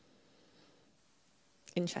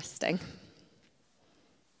 Interesting.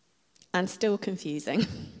 And still confusing.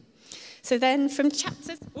 So then from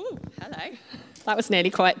chapters... Ooh, hello. That was nearly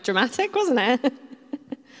quite dramatic, wasn't it?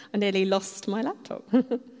 I nearly lost my laptop.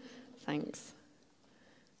 Thanks.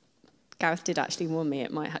 Gareth did actually warn me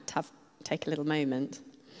it might have to take a little moment.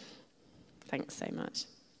 Thanks so much.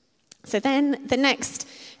 So then the next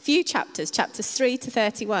few chapters, chapters 3 to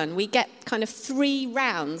 31, we get kind of 3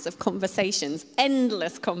 rounds of conversations,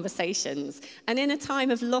 endless conversations. And in a time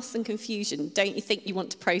of loss and confusion, don't you think you want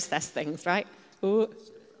to process things, right? Ooh.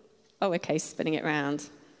 Oh, okay, spinning it round.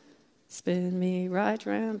 Spin me right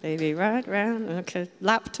round, baby, right round. Okay,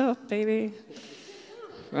 laptop, baby.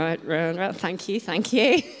 Right round, round. Thank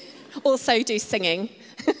you. Also do singing.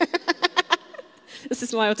 This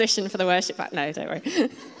is my audition for the worship act. No, don't worry.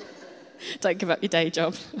 Don't give up your day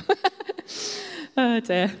job. Oh,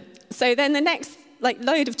 dear. So then the next,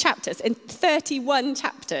 load of chapters, in 31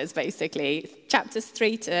 chapters, basically, chapters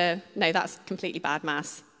 3 to... No, that's completely bad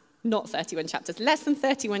maths. Not 31 chapters. Less than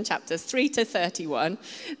 31 chapters, 3 to 31.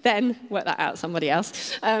 Then, work that out, somebody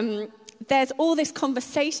else. there's all this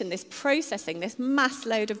conversation, this processing, this mass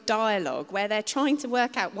load of dialogue where they're trying to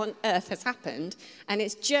work out what on earth has happened, and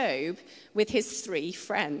it's Job with his 3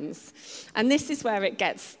 friends. And this is where it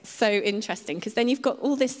gets so interesting, because then you've got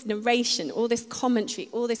all this narration, all this commentary,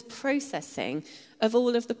 all this processing of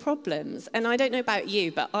all of the problems. And I don't know about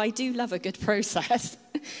you, but I do love a good process.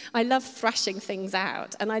 I love thrashing things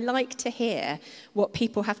out, and I like to hear what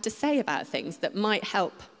people have to say about things that might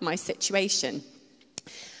help my situation.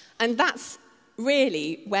 And that's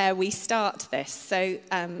really where we start this. So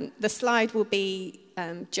the slide will be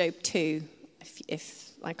Job 2,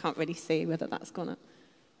 if I can't really see whether that's gone up.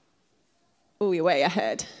 Oh, you're way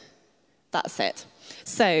ahead. That's it.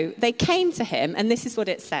 So they came to him, and this is what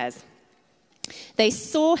it says. They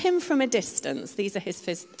saw him from a distance. These are his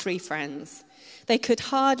 3 friends. They could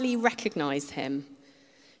hardly recognize him.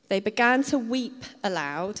 They began to weep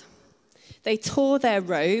aloud. They tore their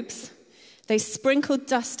robes. They sprinkled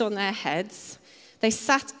dust on their heads. They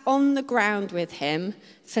sat on the ground with him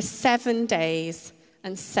for 7 days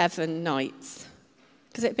and 7 nights.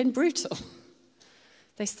 Because it had been brutal.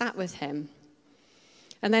 They sat with him.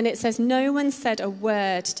 And then it says, no one said a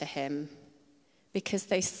word to him because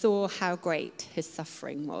they saw how great his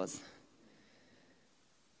suffering was.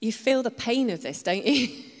 You feel the pain of this, don't you?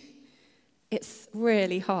 It's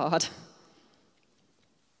really hard.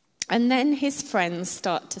 And then his friends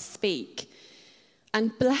start to speak.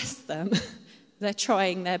 And bless them, they're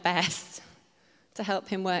trying their best to help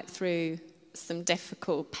him work through some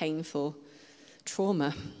difficult, painful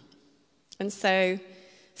trauma. And so,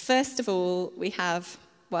 first of all, we have,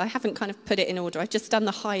 well, I haven't kind of put it in order. I've just done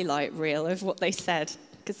the highlight reel of what they said,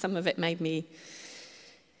 because some of it made me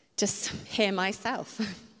just hear myself.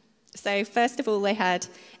 So, first of all, they had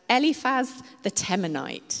Eliphaz the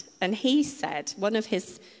Temanite. And he said, one of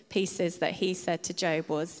his pieces that he said to Job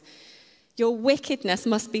was, your wickedness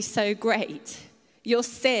must be so great. Your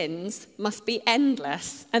sins must be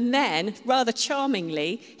endless. And then, rather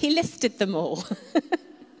charmingly, he listed them all.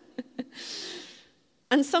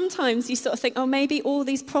 And sometimes you sort of think, oh, maybe all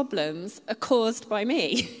these problems are caused by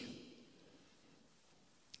me.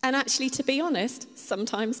 And actually, to be honest,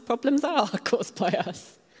 sometimes problems are caused by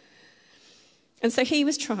us. And so he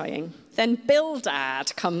was trying. Then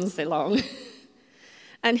Bildad comes along.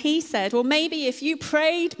 And he said, well, maybe if you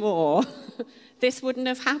prayed more, this wouldn't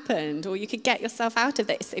have happened, or you could get yourself out of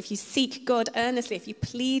this. If you seek God earnestly, if you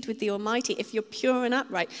plead with the Almighty, if you're pure and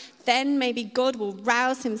upright, then maybe God will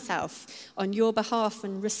rouse himself on your behalf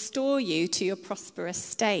and restore you to your prosperous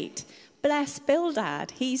state. Bless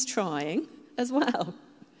Bildad, he's trying as well.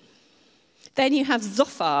 Then you have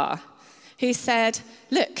Zophar, who said,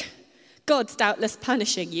 look, God's doubtless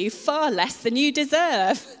punishing you far less than you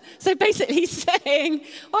deserve. So basically he's saying,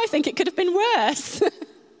 I think it could have been worse.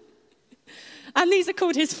 And these are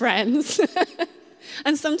called his friends.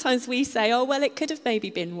 And sometimes we say, oh, well, it could have maybe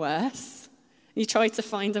been worse. You try to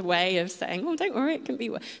find a way of saying, oh, don't worry, it can be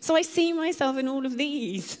worse. So I see myself in all of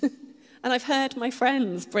these. And I've heard my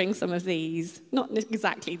friends bring some of these. Not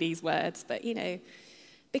exactly these words, but, you know,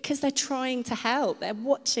 because they're trying to help. They're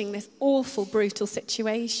watching this awful, brutal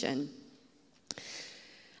situation.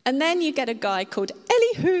 And then you get a guy called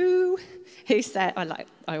Elihu, who said,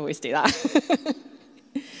 I always do that.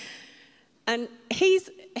 And he's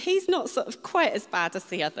not sort of quite as bad as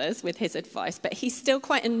the others with his advice, but he's still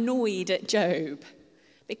quite annoyed at Job.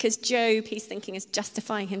 Because Job, he's thinking, is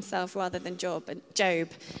justifying himself rather than Job.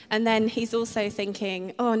 And then he's also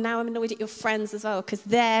thinking, oh, now I'm annoyed at your friends as well, because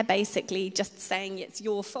they're basically just saying it's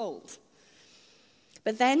your fault.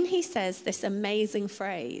 But then he says this amazing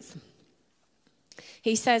phrase.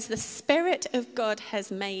 He says, the Spirit of God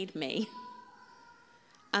has made me,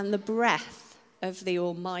 and the breath of the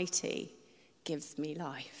Almighty gives me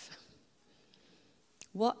life.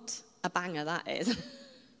 What a banger that is.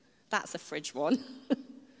 That's a fridge one.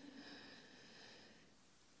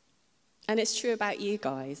 And it's true about you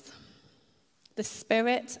guys. The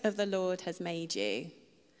Spirit of the Lord has made you,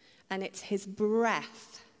 and it's his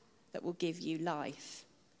breath that will give you life.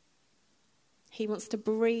 He wants to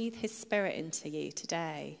breathe his Spirit into you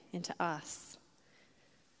today, into us,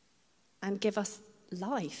 and give us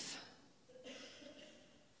life.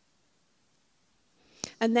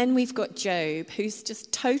 And then we've got Job, who's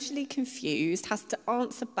just totally confused, has to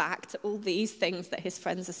answer back to all these things that his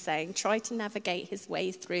friends are saying, try to navigate his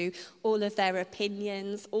way through all of their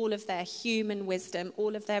opinions, all of their human wisdom,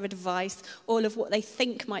 all of their advice, all of what they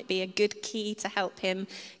think might be a good key to help him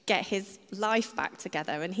get his life back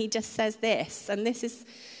together. And he just says this, and this is,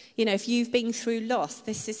 you know, if you've been through loss,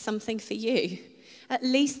 this is something for you. At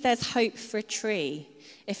least there's hope for a tree.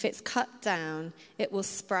 If it's cut down, it will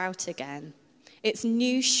sprout again. Its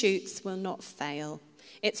new shoots will not fail.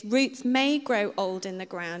 Its roots may grow old in the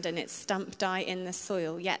ground and its stump die in the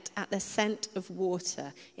soil, yet at the scent of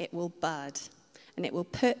water it will bud, and it will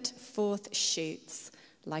put forth shoots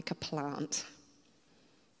like a plant.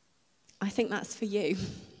 I think that's for you.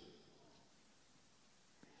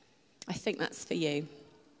 I think that's for you.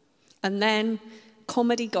 And then,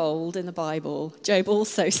 comedy gold in the Bible, Job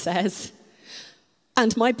also says,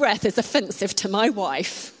 and my breath is offensive to my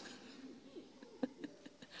wife.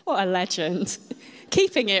 What a legend.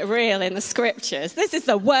 Keeping it real in the scriptures. This is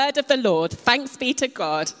the word of the Lord. Thanks be to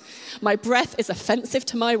God. My breath is offensive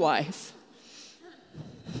to my wife.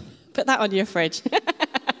 Put that on your fridge.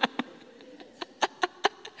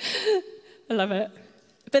 I love it.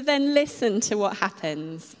 But then listen to what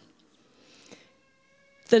happens.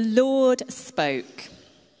 The Lord spoke.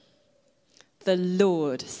 The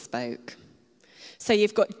Lord spoke. So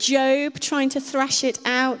you've got Job trying to thrash it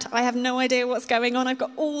out. I have no idea what's going on. I've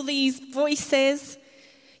got all these voices.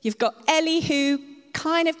 You've got Elihu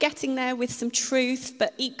kind of getting there with some truth,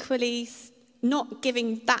 but equally not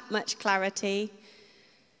giving that much clarity.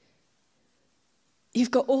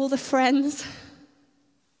 You've got all the friends,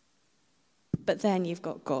 but then you've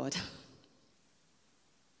got God.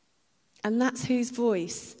 And that's whose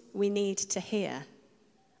voice we need to hear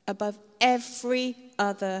above every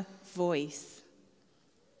other voice.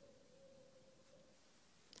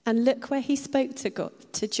 And look where he spoke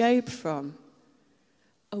to Job from.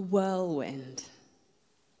 A whirlwind,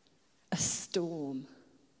 a storm.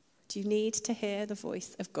 Do you need to hear the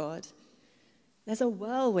voice of God? There's a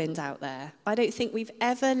whirlwind out there. I don't think we've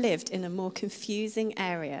ever lived in a more confusing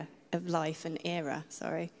area of life and era,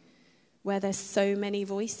 where there's so many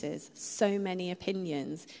voices, so many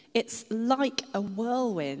opinions. It's like a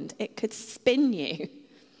whirlwind. It could spin you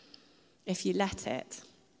if you let it.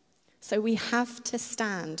 So we have to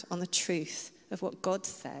stand on the truth of what God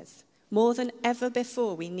says. More than ever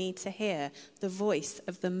before, we need to hear the voice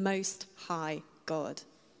of the Most High God.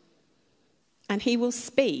 And he will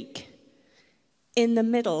speak in the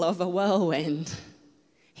middle of a whirlwind.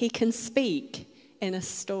 He can speak in a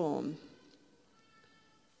storm.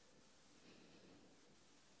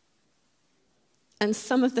 And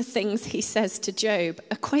some of the things he says to Job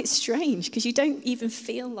are quite strange because you don't even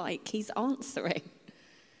feel like he's answering.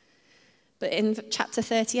 But in chapter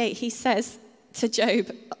 38, he says to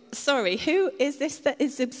Job, sorry, who is this that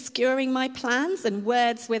is obscuring my plans and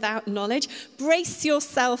words without knowledge? Brace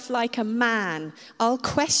yourself like a man. I'll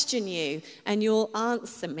question you and you'll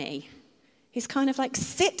answer me. He's kind of like,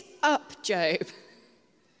 sit up, Job.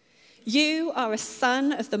 You are a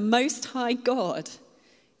son of the Most High God.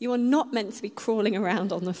 You are not meant to be crawling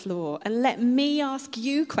around on the floor. And let me ask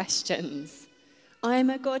you questions. I am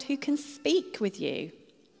a God who can speak with you.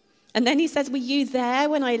 And then he says, were you there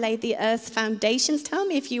when I laid the earth's foundations? Tell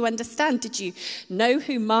me if you understand. Did you know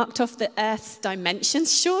who marked off the earth's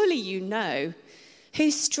dimensions? Surely you know. Who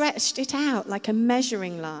stretched it out like a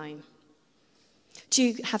measuring line? Do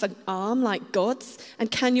you have an arm like God's? And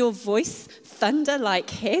can your voice thunder like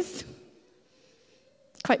his?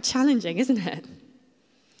 Quite challenging, isn't it?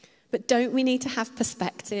 But don't we need to have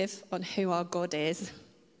perspective on who our God is?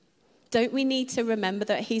 Don't we need to remember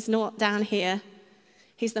that he's not down here?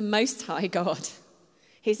 He's the Most High God.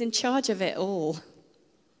 He's in charge of it all.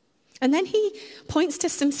 And then he points to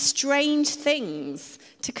some strange things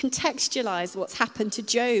to contextualize what's happened to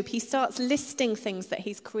Job. He starts listing things that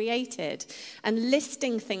he's created and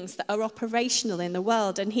listing things that are operational in the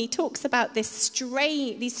world. And he talks about these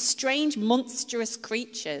strange, monstrous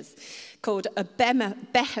creatures called a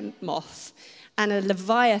behemoth and a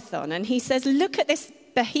leviathan. And he says, look at this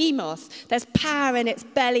behemoth. There's power in its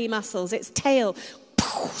belly muscles, its tail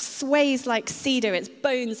sways like cedar, its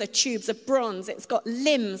bones are tubes of bronze, it's got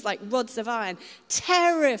limbs like rods of iron.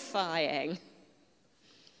 Terrifying.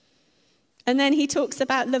 And then he talks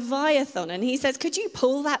about Leviathan, and he says, could you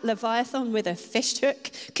pull that Leviathan with a fish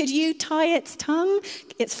hook? Could you tie its tongue?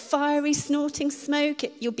 Its fiery snorting smoke,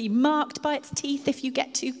 you'll be marked by its teeth if you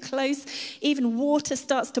get too close. Even water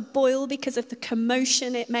starts to boil because of the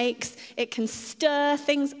commotion it makes. It can stir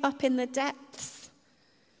things up in the depths.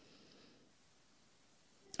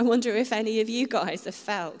 I wonder if any of you guys have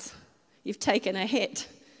felt you've taken a hit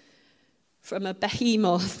from a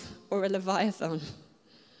behemoth or a leviathan.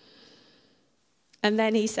 And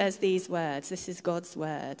then he says these words. This is God's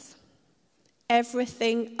words.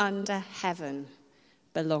 Everything under heaven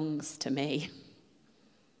belongs to me.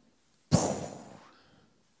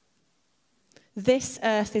 This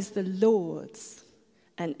earth is the Lord's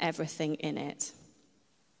and everything in it.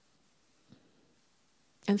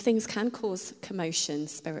 And things can cause commotion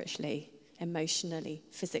spiritually. emotionally,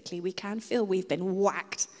 physically. We can feel we've been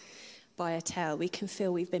whacked by a tail. We can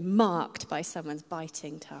feel we've been marked by someone's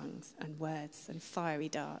biting tongues and words and fiery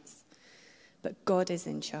darts. But God is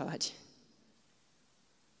in charge.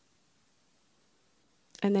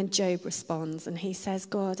 And then Job responds and he says,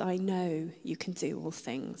 God, I know you can do all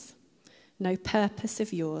things. No purpose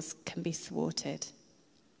of yours can be thwarted.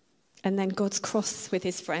 And then God's cross with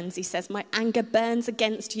his friends. He says, my anger burns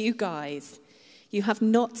against you guys. You have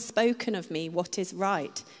not spoken of me what is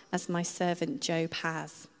right, as my servant Job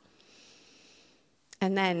has.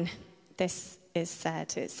 And then this is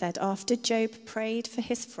said. It said, after Job prayed for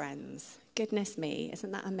his friends, goodness me,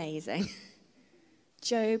 isn't that amazing?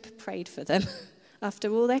 Job prayed for them.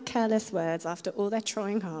 After all their careless words, after all their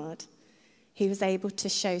trying hard, he was able to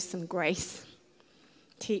show some grace.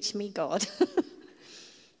 Teach me, God,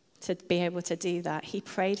 to be able to do that. He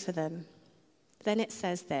prayed for them. Then it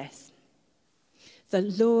says this, the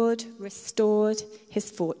Lord restored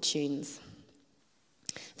his fortunes.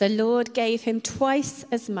 The Lord gave him twice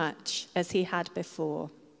as much as he had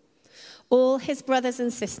before. All his brothers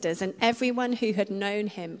and sisters and everyone who had known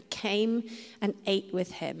him came and ate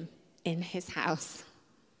with him in his house.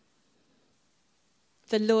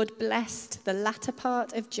 The Lord blessed the latter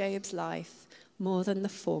part of Job's life more than the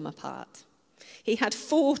former part. He had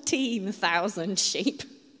 14,000 sheep,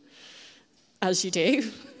 as you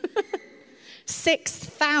do,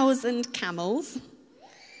 6,000 camels,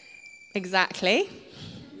 exactly,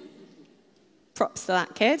 props to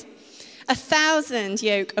that kid, 1,000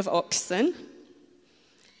 yoke of oxen,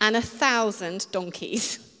 and 1,000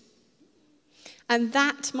 donkeys. And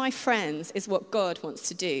that, my friends, is what God wants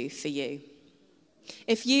to do for you.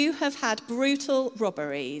 If you have had brutal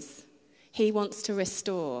robberies, he wants to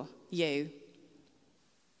restore you.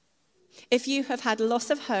 If you have had loss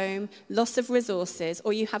of home, loss of resources,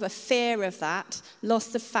 or you have a fear of that,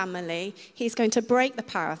 loss of family, he's going to break the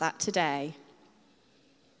power of that today.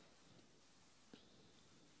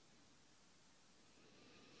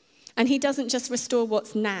 And he doesn't just restore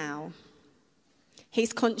what's now.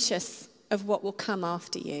 He's conscious of what will come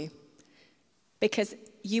after you, because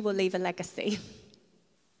you will leave a legacy.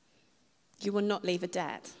 You will not leave a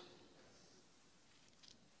debt.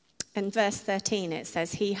 In verse 13 it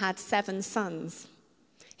says, he had 7 sons.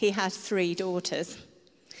 He had 3 daughters.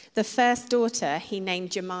 The first daughter he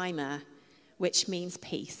named Jemima, which means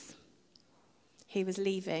peace. He was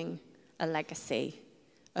leaving a legacy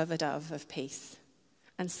of a dove of peace,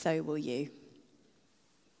 and so will you.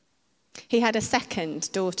 He had a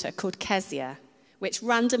second daughter called Kezia, which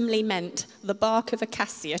randomly meant the bark of a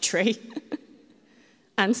cassia tree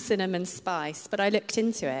and cinnamon spice. But I looked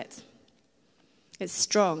into it. It's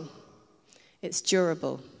strong, it's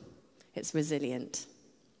durable, it's resilient.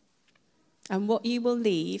 And what you will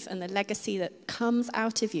leave and the legacy that comes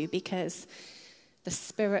out of you because the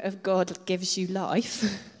Spirit of God gives you life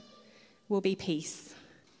will be peace,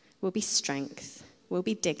 will be strength, will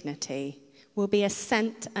be dignity, will be a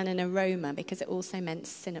scent and an aroma, because it also meant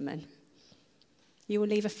cinnamon. You will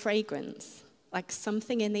leave a fragrance, like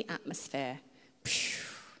something in the atmosphere.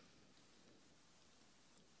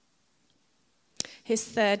 His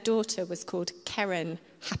third daughter was called Keren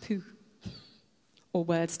Hapu, or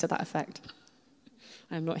words to that effect.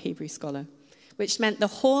 I'm not a Hebrew scholar. Which meant the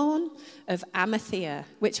horn of Amathea,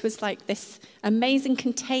 which was like this amazing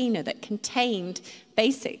container that contained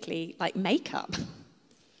basically like makeup.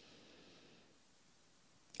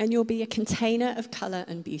 And you'll be a container of colour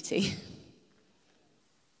and beauty.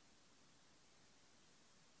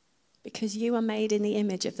 Because you are made in the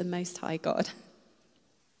image of the Most High God.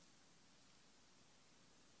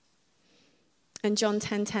 And John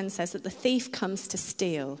 10:10 says that the thief comes to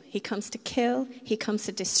steal. He comes to kill. He comes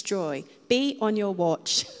to destroy. Be on your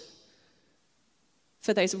watch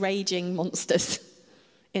for those raging monsters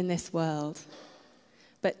in this world.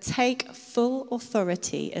 But take full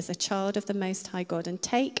authority as a child of the Most High God and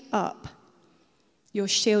take up your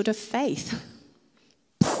shield of faith.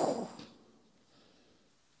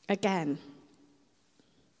 Again,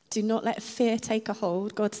 do not let fear take a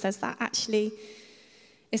hold. God says that actually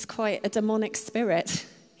is quite a demonic spirit.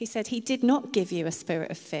 He said he did not give you a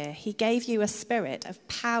spirit of fear. He gave you a spirit of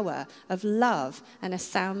power, of love, and a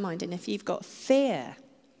sound mind. And if you've got fear,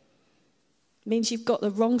 it means you've got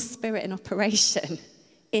the wrong spirit in operation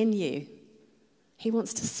in you. He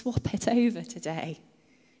wants to swap it over today.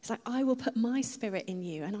 It's like, I will put my spirit in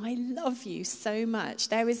you, and I love you so much.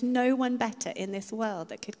 There is no one better in this world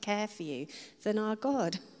that could care for you than our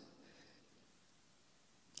God.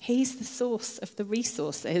 He's the source of the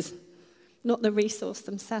resources, not the resource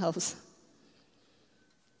themselves.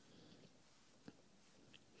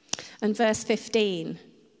 And verse 15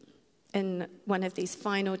 in one of these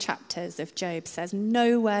final chapters of Job says,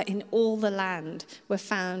 nowhere in all the land were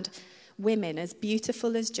found women as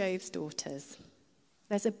beautiful as Job's daughters.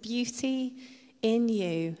 There's a beauty in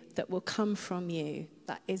you that will come from you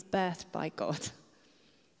that is birthed by God.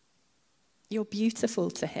 You're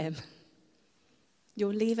beautiful to him. You'll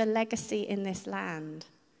leave a legacy in this land.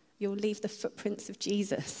 You'll leave the footprints of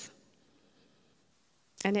Jesus.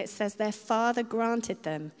 And it says their father granted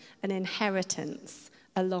them an inheritance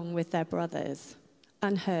along with their brothers.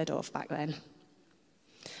 Unheard of back then.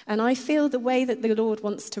 And I feel the way that the Lord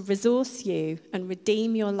wants to resource you and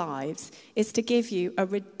redeem your lives is to give you a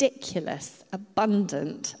ridiculous,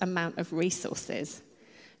 abundant amount of resources.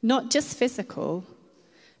 Not just physical,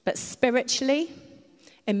 but spiritually,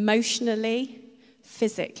 emotionally,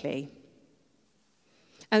 physically.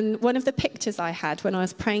 And one of the pictures I had when I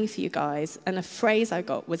was praying for you guys, and a phrase I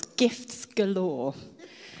got was gifts galore.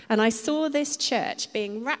 And I saw this church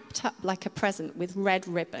being wrapped up like a present with red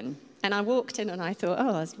ribbon. And I walked in and I thought,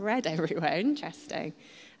 oh, there's red everywhere, interesting.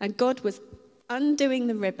 And God was undoing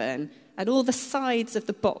the ribbon, and all the sides of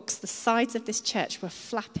the box, the sides of this church were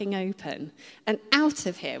flapping open. And out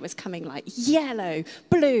of here was coming like yellow,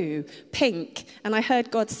 blue, pink. And I heard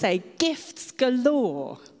God say, gifts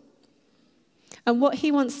galore. And what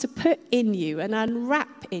he wants to put in you and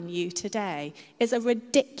unwrap in you today is a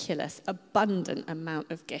ridiculous, abundant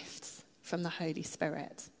amount of gifts from the Holy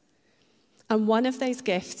Spirit. And one of those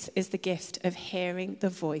gifts is the gift of hearing the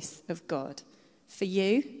voice of God. For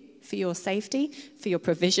you, for your safety, for your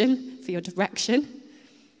provision, for your direction,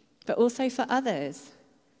 but also for others.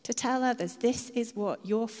 To tell others, this is what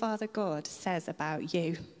your Father God says about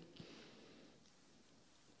you.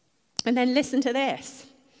 And then listen to this.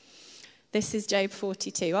 This is Job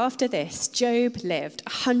 42. After this, Job lived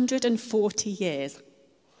 140 years.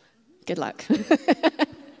 Good luck.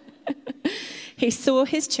 He saw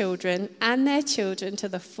his children and their children to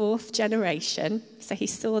the 4th generation. So he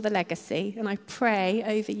saw the legacy. And I pray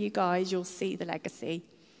over you guys, you'll see the legacy.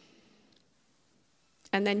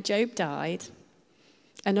 And then Job died,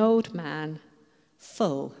 an old man,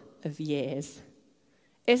 full of years.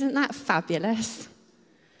 Isn't that fabulous?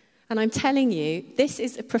 And I'm telling you, this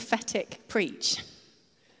is a prophetic preach.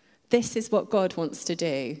 This is what God wants to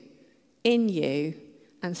do in you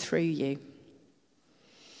and through you.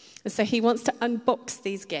 And so he wants to unbox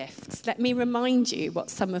these gifts. Let me remind you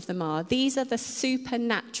what some of them are. These are the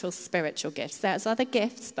supernatural spiritual gifts. There's other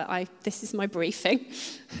gifts, but this is my briefing.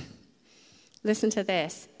 Listen to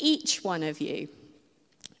this. Each one of you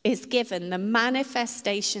is given the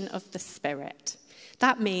manifestation of the Spirit.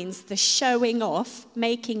 That means the showing off,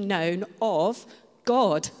 making known of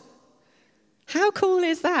God. How cool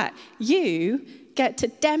is that? You get to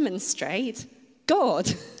demonstrate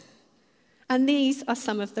God. And these are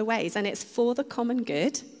some of the ways. And it's for the common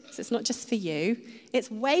good. So it's not just for you.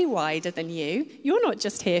 It's way wider than you. You're not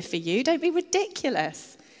just here for you. Don't be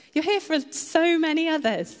ridiculous. You're here for so many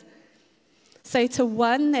others. So to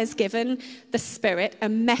one, there's given the Spirit a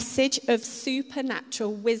message of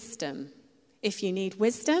supernatural wisdom. If you need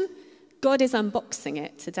wisdom, God is unboxing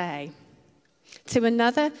it today. To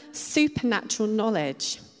another, supernatural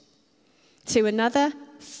knowledge. To another,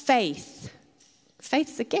 faith.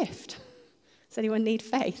 Faith's a gift. Does anyone need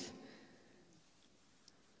faith?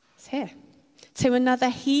 It's here. To another,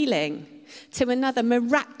 healing. To another,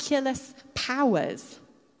 miraculous powers.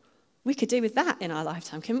 We could do with that in our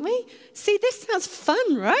lifetime, couldn't we? See, this sounds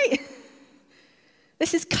fun, right?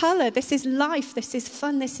 This is colour, this is life, this is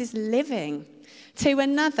fun, this is living. To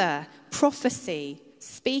another, prophecy,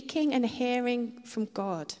 speaking and hearing from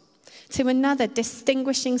God. To another,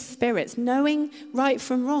 distinguishing spirits, knowing right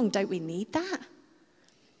from wrong. Don't we need that?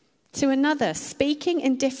 To another, speaking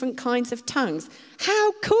in different kinds of tongues.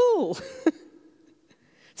 How cool!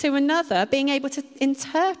 To another, being able to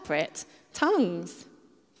interpret tongues.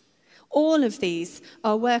 All of these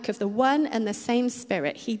are work of the one and the same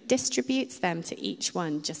Spirit. He distributes them to each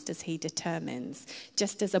one just as he determines.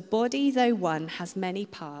 Just as a body, though one, has many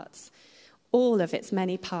parts, all of its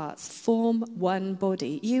many parts form one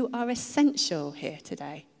body. You are essential here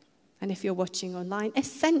today. And if you're watching online,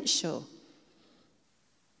 essential.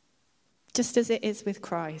 Just as it is with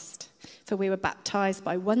Christ. For we were baptized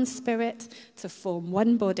by one Spirit to form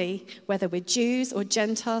one body, whether we're Jews or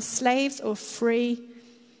Gentiles, slaves or free.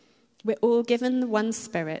 We're all given the one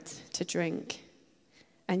Spirit to drink.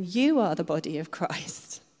 And you are the body of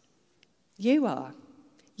Christ. You are.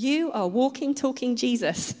 You are walking, talking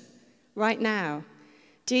Jesus right now.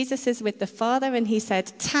 Jesus is with the Father and he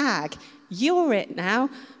said, tag, you're it now.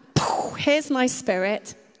 Here's my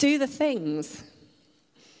Spirit. Do the things.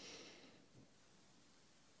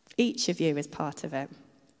 Each of you is part of it.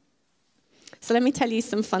 So let me tell you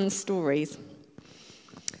some fun stories.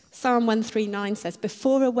 Psalm 139 says,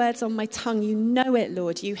 before a word's on my tongue, you know it,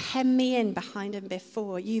 Lord. You hem me in behind and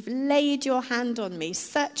before. You've laid your hand on me.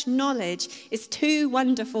 Such knowledge is too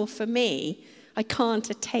wonderful for me. I can't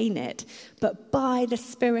attain it. But by the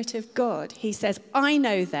Spirit of God, he says, I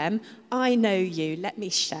know them. I know you. Let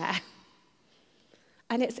me share.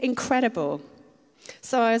 And it's incredible.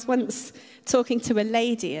 So I was once talking to a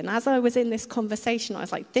lady, and as I was in this conversation, I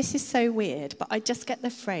was like, this is so weird, but I just get the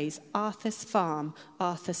phrase, Arthur's farm,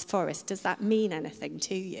 Arthur's forest. Does that mean anything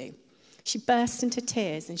to you? She burst into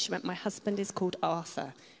tears, and she went, my husband is called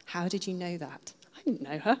Arthur. How did you know that? I didn't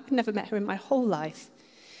know her. I'd never met her in my whole life.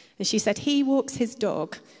 And she said, he walks his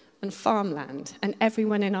dog on farmland, and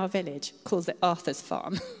everyone in our village calls it Arthur's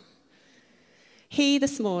farm. He,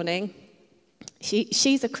 this morning,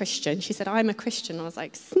 she's a Christian. She said, I'm a Christian. I was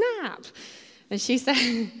like, snap. And she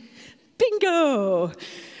said, bingo.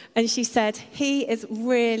 And she said, he is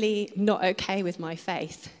really not okay with my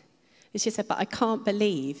faith. And she said, but I can't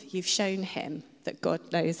believe you've shown him that God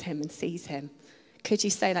knows him and sees him. Could you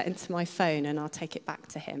say that into my phone and I'll take it back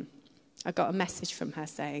to him? I got a message from her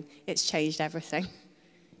saying, it's changed everything.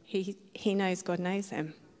 He knows God knows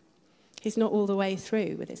him. He's not all the way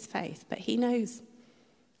through with his faith, but he knows.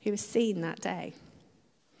 He was seen that day.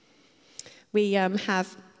 We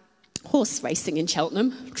have horse racing in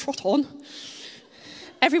Cheltenham, trot on.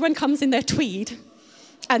 Everyone comes in their tweed,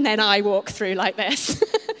 and then I walk through like this.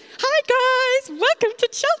 Hi guys, welcome to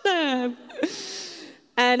Cheltenham.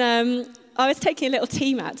 And I was taking a little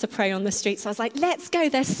team out to pray on the streets. I was like, let's go.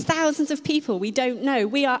 There's thousands of people we don't know.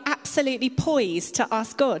 We are absolutely poised to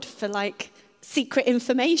ask God for secret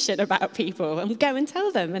information about people and go and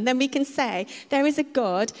tell them. And then we can say, there is a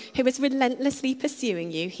God who is relentlessly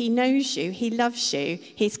pursuing you. He knows you. He loves you.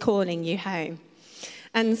 He's calling you home.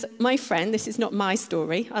 And my friend, this is not my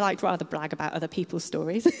story. I like to rather brag about other people's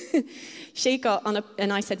stories. She got on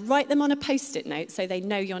and I said, write them on a Post-it note so they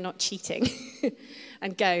know you're not cheating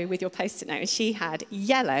and go with your Post-it note. And she had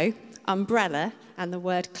yellow, umbrella, and the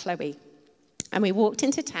word Chloe. And we walked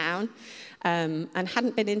into town and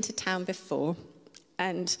hadn't been into town before.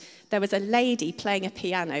 And there was a lady playing a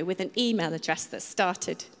piano with an email address that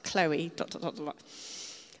started Chloe, ...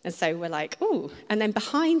 And so we're like, ooh. And then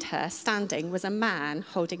behind her, standing, was a man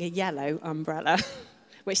holding a yellow umbrella,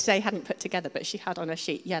 which they hadn't put together, but she had on a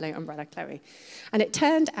sheet, yellow umbrella, Chloe. And it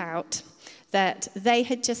turned out that they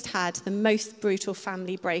had just had the most brutal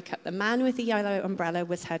family breakup. The man with the yellow umbrella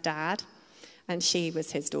was her dad, and she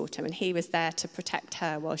was his daughter, and he was there to protect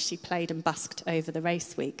her while she played and busked over the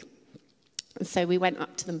race week. And so we went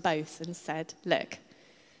up to them both and said, look,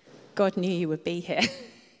 God knew you would be here.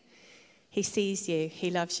 He sees you, he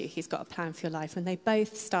loves you, he's got a plan for your life. And they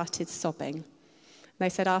both started sobbing. They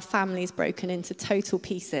said, our family's broken into total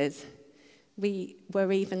pieces. We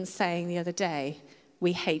were even saying the other day,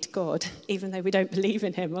 we hate God, even though we don't believe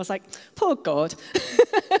in him. I was like, poor God.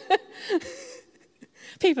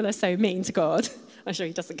 People are so mean to God. I'm sure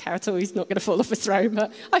he doesn't care at all. He's not going to fall off his throne.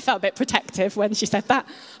 But I felt a bit protective when she said that.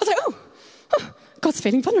 I was like, oh, God's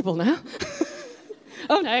feeling vulnerable now.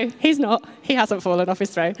 Oh, no, he's not. He hasn't fallen off his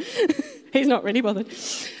throne. He's not really bothered.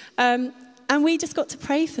 And we just got to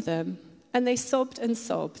pray for them. And they sobbed and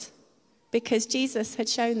sobbed because Jesus had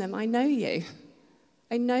shown them, I know you.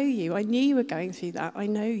 I know you. I knew you were going through that. I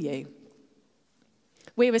know you.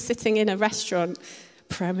 We were sitting in a restaurant,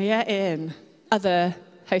 Premier Inn. Other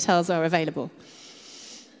hotels are available.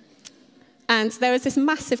 And there was this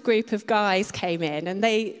massive group of guys came in, and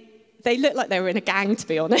they looked like they were in a gang, to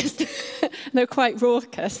be honest. They were quite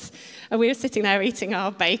raucous. And we were sitting there eating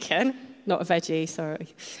our bacon. Not a veggie,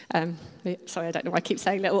 sorry. Sorry, I don't know why I keep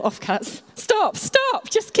saying little offcuts. Stop,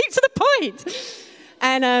 just keep to the point.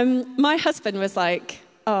 And my husband was like,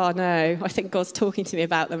 oh no, I think God's talking to me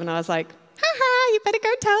about them. And I was like, you better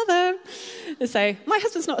go tell them. And so my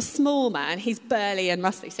husband's not a small man. He's burly and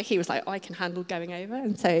muscly. So he was like, I can handle going over.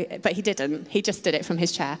 And so, but he didn't. He just did it from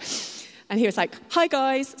his chair. And he was like, hi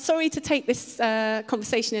guys, sorry to take this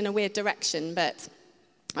conversation in a weird direction, but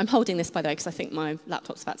I'm holding this, by the way, because I think my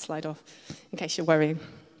laptop's about to slide off, in case you're worrying.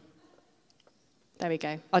 There we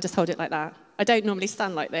go. I'll just hold it like that. I don't normally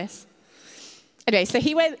stand like this. Anyway, so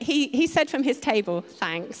he said from his table,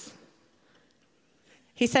 thanks.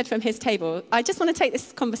 He said from his table, I just want to take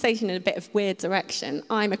this conversation in a bit of weird direction.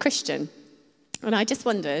 I'm a Christian. And I just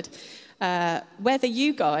wondered whether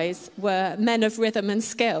you guys were men of rhythm and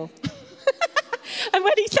skill. And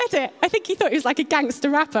when he said it, I think he thought he was like a gangster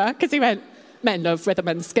rapper, because he went, men of rhythm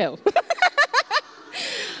and skill.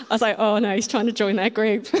 I was like, oh no, he's trying to join their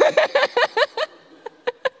group.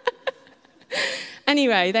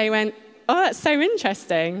 Anyway, they went, oh, that's so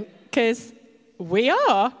interesting, because we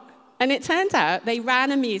are. And it turned out they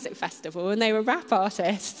ran a music festival and they were rap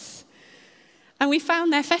artists. And we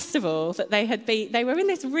found their festival that they were in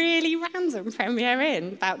this really random Premier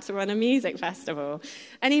Inn about to run a music festival.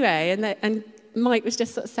 Anyway, and Mike was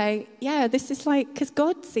just sort of saying, yeah, this is like, because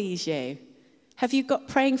God sees you. Have you got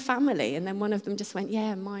praying family? And then one of them just went,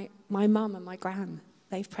 yeah, my mum and my gran,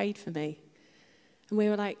 they've prayed for me. And we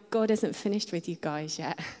were like, God isn't finished with you guys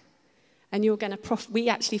yet. And you're going to, we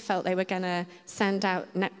actually felt they were going to send out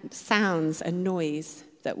sounds and noise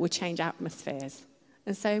that would change atmospheres.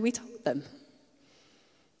 And so we told them.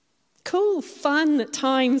 Cool, fun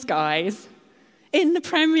times, guys. In the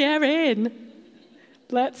Premier Inn.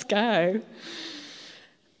 Let's go.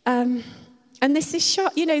 And this is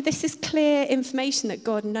this is clear information that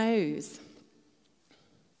God knows.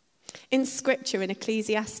 In Scripture, in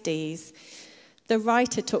Ecclesiastes, the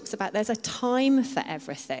writer talks about there's a time for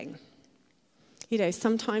everything.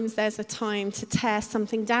 Sometimes there's a time to tear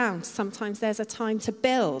something down. Sometimes there's a time to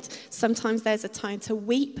build. Sometimes there's a time to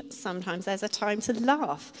weep. Sometimes there's a time to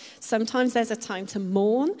laugh. Sometimes there's a time to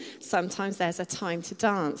mourn. Sometimes there's a time to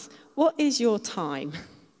dance. What is your time?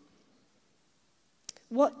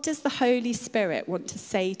 What does the Holy Spirit want to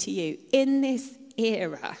say to you in this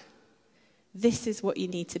era? This is what you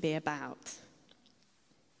need to be about.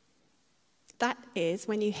 That is,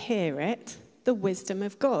 when you hear it, the wisdom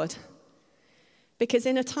of God. Because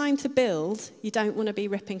in a time to build, you don't want to be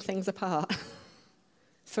ripping things apart,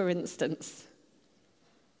 for instance.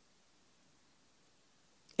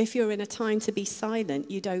 If you're in a time to be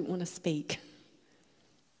silent, you don't want to speak.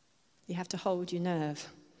 You have to hold your nerve.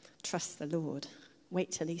 Trust the Lord.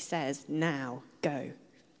 Wait till he says, now, go.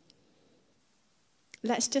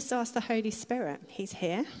 Let's just ask the Holy Spirit. He's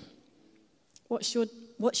here. What's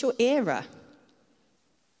your era?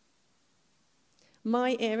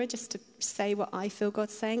 My era, just to say what I feel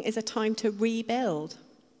God's saying, is a time to rebuild.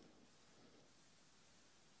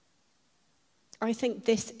 I think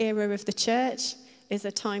this era of the church is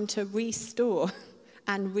a time to restore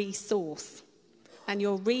and resource. And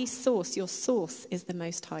your resource, your source, is the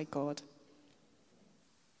Most High God.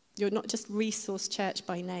 You're not just Resource Church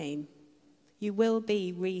by name. You will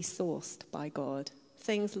be resourced by God.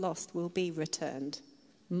 Things lost will be returned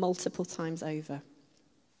multiple times over.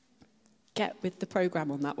 Get with the program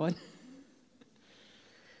on that one.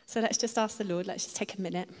 So let's just ask the Lord. Let's just take a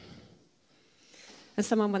minute. And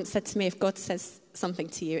someone once said to me, if God says something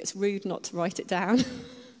to you, it's rude not to write it down.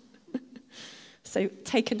 So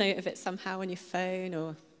take a note of it somehow on your phone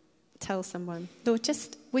or tell someone. Lord,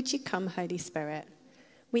 just would you come, Holy Spirit?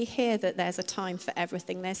 We hear that there's a time for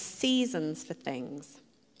everything. There's seasons for things.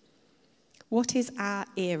 What is our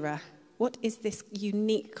era? What is this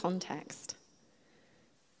unique context?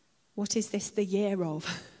 What is this the year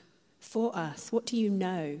of for us? What do you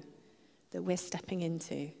know that we're stepping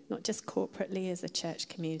into? Not just corporately as a church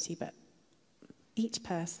community, but each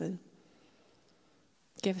person.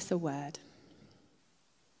 Give us a word.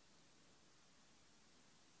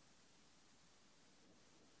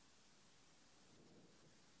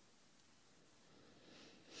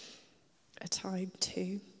 A time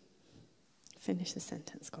to finish the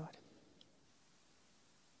sentence, God.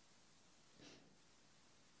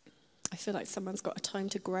 I feel like someone's got a time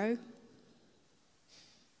to grow.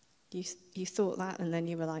 You thought that and then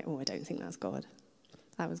you were like, oh, I don't think that's God.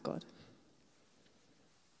 That was God.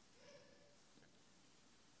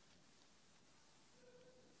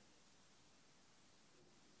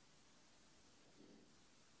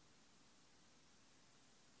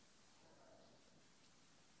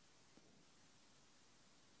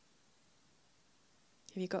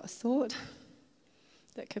 Have you got a thought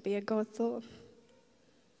that could be a God thought?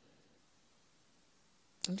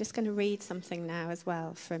 I'm just going to read something now as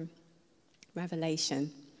well from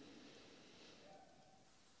Revelation.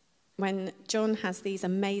 When John has these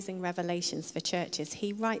amazing revelations for churches,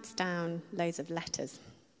 he writes down loads of letters.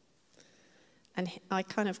 And I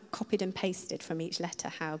kind of copied and pasted from each letter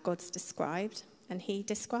how God's described. And he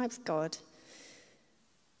describes God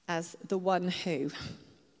as the one who.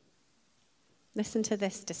 Listen to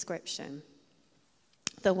this description.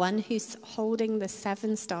 The one who's holding the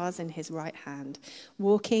 7 stars in his right hand,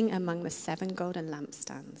 walking among the 7 golden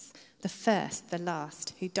lampstands, the first, the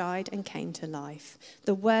last, who died and came to life.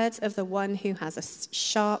 The words of the one who has a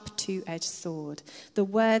sharp 2-edged sword. The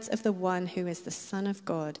words of the one who is the Son of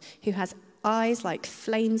God, who has eyes like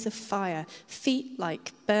flames of fire, feet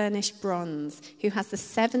like burnished bronze, who has the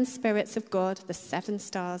 7 spirits of God, the 7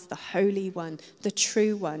 stars, the Holy One, the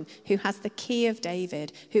true one, who has the key of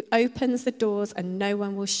David, who opens the doors and no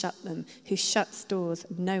one will shut them, who shuts doors,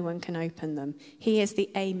 no one can open them. He is the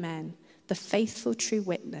Amen, the faithful true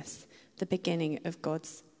witness, the beginning of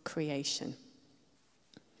God's creation.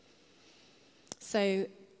 So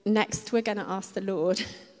next we're going to ask the Lord,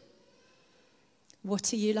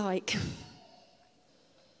 what are you like?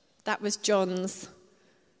 That was John's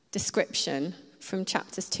description from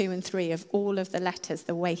chapters 2 and 3 of all of the letters,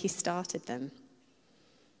 the way he started them.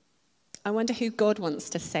 I wonder who God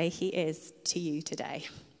wants to say he is to you today.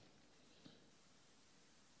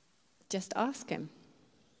 Just ask him.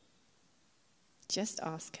 Just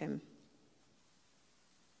ask him.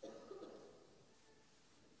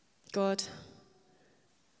 God,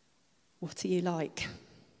 what are you like?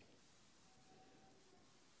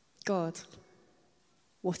 God,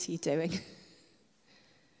 what are you doing?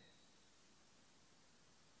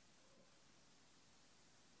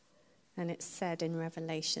 And it's said in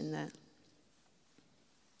Revelation that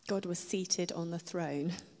God was seated on the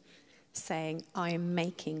throne saying, I am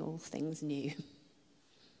making all things new.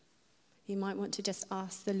 You might want to just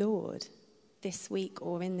ask the Lord this week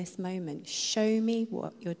or in this moment, show me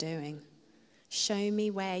what you're doing. Show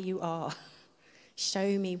me where you are.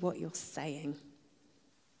 Show me what you're saying.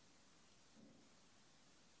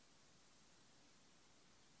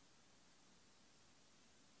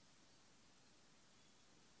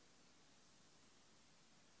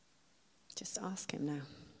 Just ask him now.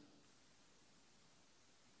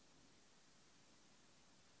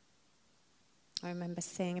 I remember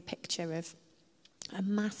seeing a picture of a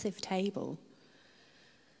massive table.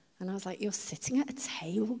 And I was like, you're sitting at a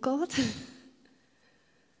table, God?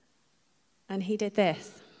 And he did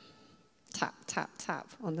this. Tap, tap, tap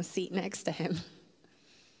on the seat next to him.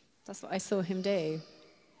 That's what I saw him do.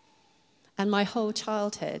 And my whole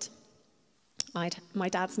childhood, my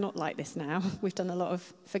dad's not like this now. We've done a lot of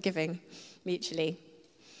forgiving mutually.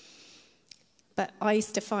 But I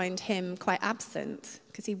used to find him quite absent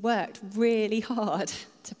because he worked really hard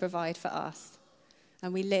to provide for us.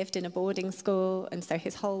 And we lived in a boarding school, and so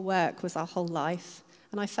his whole work was our whole life.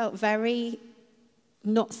 And I felt very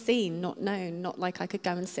not seen, not known, not like I could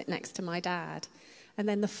go and sit next to my dad. And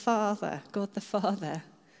then the Father, God the Father,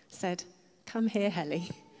 said, come here, Hellie.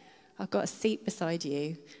 I've got a seat beside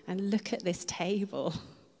you, and look at this table.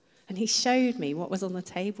 And he showed me what was on the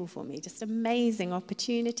table for me, just amazing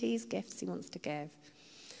opportunities, gifts he wants to give.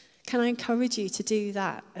 Can I encourage you to do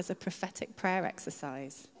that as a prophetic prayer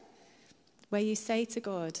exercise, where you say to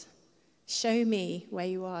God, show me where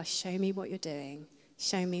you are, show me what you're doing,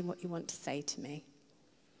 show me what you want to say to me.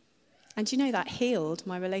 And you know, that healed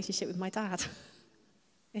my relationship with my dad.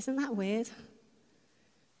 Isn't that weird?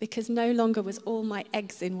 Because no longer was all my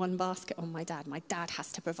eggs in one basket on my dad. My dad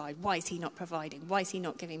has to provide. Why is he not providing? Why is he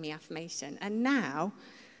not giving me affirmation? And now,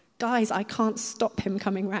 guys, I can't stop him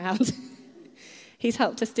coming round. He's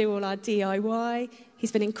helped us do all our DIY.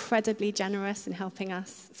 He's been incredibly generous in helping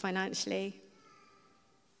us financially.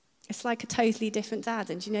 It's like a totally different dad.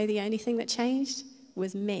 And do you know the only thing that changed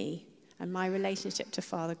was me and my relationship to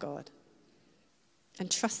Father God. And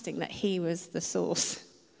trusting that he was the source,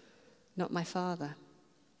 not my father.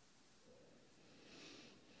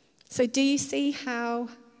 So do you see how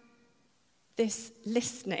this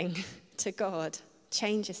listening to God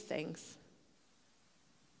changes things?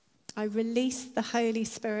 I release the Holy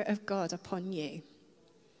Spirit of God upon you,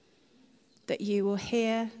 that you will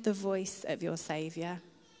hear the voice of your Saviour,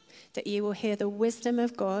 that you will hear the wisdom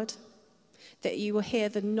of God, that you will hear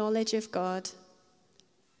the knowledge of God,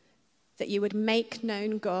 that you would make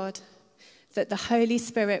known God, that the Holy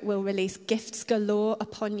Spirit will release gifts galore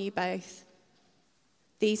upon you both.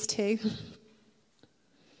 These two.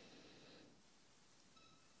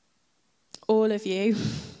 All of you.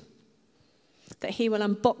 That he will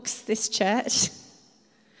unbox this church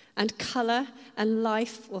and colour and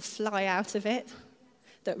life will fly out of it.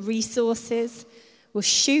 That resources will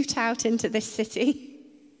shoot out into this city.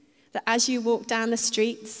 That as you walk down the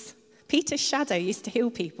streets, Peter's shadow used to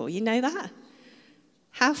heal people. You know that?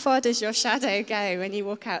 How far does your shadow go when you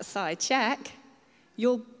walk outside? Check.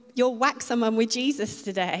 You'll whack someone with Jesus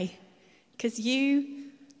today because you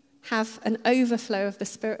have an overflow of the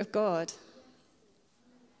Spirit of God.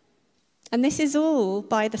 And this is all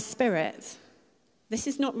by the Spirit. This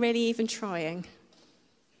is not really even trying.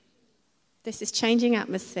 This is changing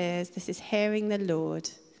atmospheres. This is hearing the Lord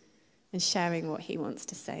and sharing what he wants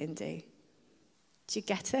to say and do. Do you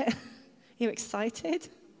get it? Are you excited?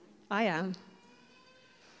 I am.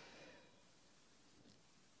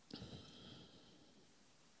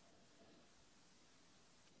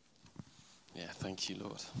 Yeah, thank you,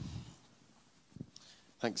 Lord.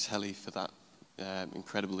 Thanks, Hellie, for that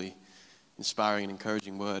incredibly inspiring and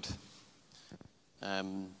encouraging word.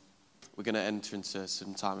 We're going to enter into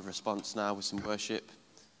some time of response now with some worship.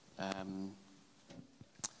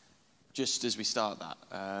 just as we start that,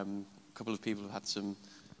 a couple of people have had some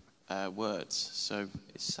words. So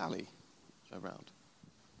is Sally around?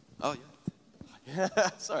 Oh, yeah.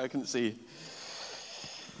 Sorry, I couldn't see you.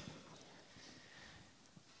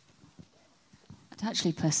 I'd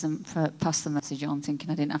actually passed the message on, thinking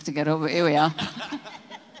I didn't have to get over. Here we are.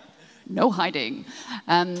 No hiding.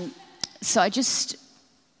 So I just...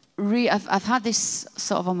 I've had this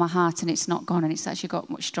sort of on my heart, and it's not gone, and it's actually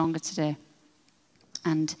got much stronger today.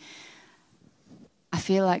 And I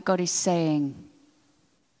feel like God is saying,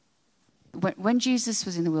 when Jesus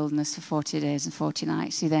was in the wilderness for 40 days and 40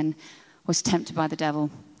 nights, he then was tempted by the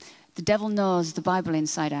devil. The devil knows the Bible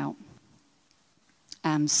inside out.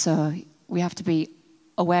 So we have to be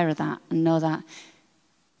aware of that and know that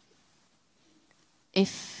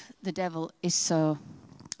if the devil is so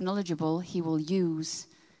knowledgeable, he will use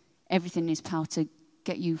everything in his power to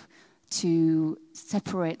get you to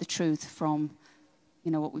separate the truth from,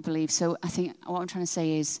 what we believe. So I think what I'm trying to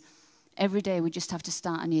say is every day we just have to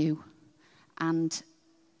start anew and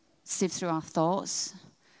sift through our thoughts,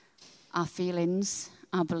 our feelings,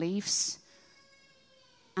 our beliefs,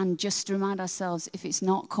 and just remind ourselves, if it's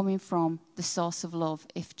not coming from the source of love,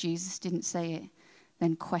 if Jesus didn't say it,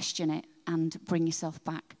 then question it and bring yourself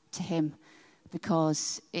back to him,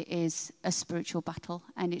 because it is a spiritual battle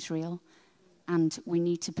and it's real, and we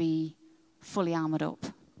need to be fully armoured up.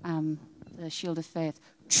 The shield of faith,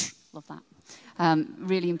 love that.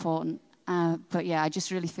 Really important. But yeah, I just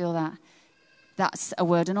really feel that that's a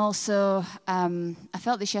word. And also, I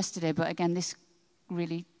felt this yesterday, but again, this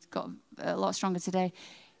really got a lot stronger today,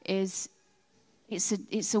 is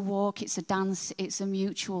it's a walk, it's a dance, it's a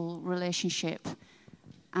mutual relationship.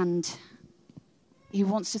 And he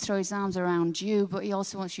wants to throw his arms around you, but he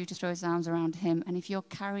also wants you to throw his arms around him. And if you're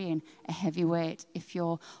carrying a heavy weight, if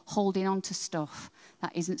you're holding on to stuff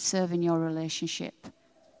that isn't serving your relationship,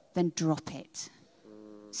 then drop it.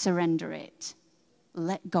 Surrender it.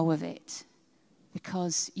 Let go of it.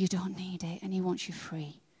 Because you don't need it, and he wants you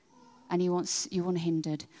free. And he wants you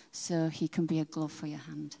unhindered, so he can be a glove for your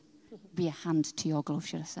hand. Be a hand to your glove,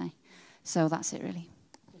 should I say. So that's it, really.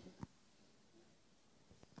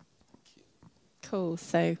 Cool.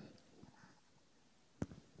 So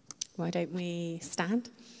why don't we stand?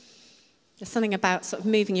 There's something about sort of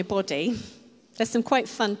moving your body. There's some quite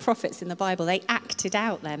fun prophets in the Bible. They acted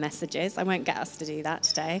out their messages. I won't get us to do that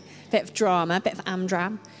today. Bit of drama, bit of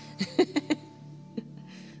amdram.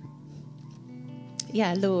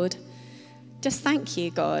 Yeah, Lord, just thank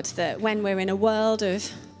you, God, that when we're in a world of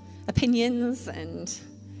opinions and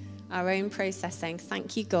our own processing,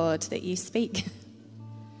 thank you, God, that you speak.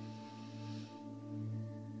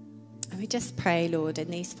 And we just pray, Lord, in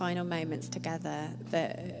these final moments together,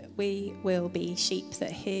 that we will be sheep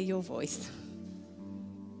that hear your voice,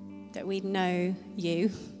 that we'd know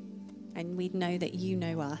you, and we'd know that you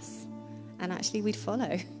know us, and actually we'd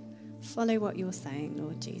follow what you're saying,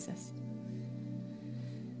 Lord Jesus.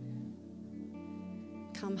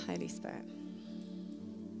 Come, Holy Spirit.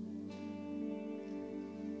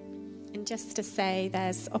 And just to say,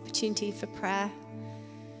 there's opportunity for prayer.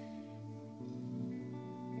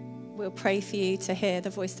 We'll pray for you to hear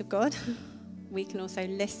the voice of God. We can also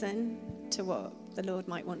listen to what the Lord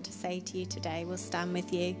might want to say to you today. We'll stand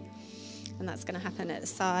with you. And that's going to happen at the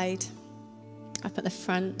side, up at the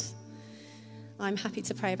front. I'm happy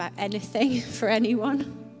to pray about anything for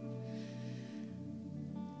anyone.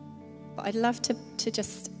 But I'd love to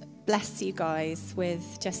just bless you guys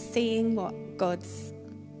with just seeing what God's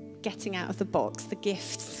getting out of the box, the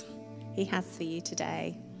gifts he has for you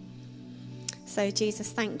today. So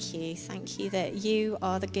Jesus, thank you. Thank you that you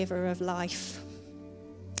are the giver of life.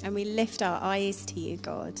 And we lift our eyes to you,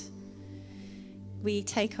 God. We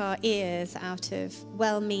take our ears out of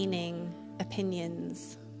well-meaning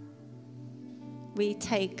opinions. We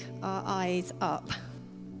take our eyes up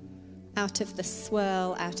out of the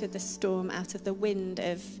swirl, out of the storm, out of the wind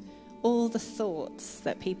of all the thoughts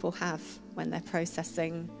that people have when they're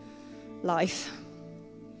processing life.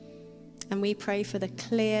 And we pray for the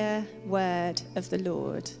clear word of the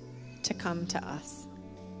Lord to come to us.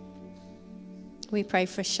 We pray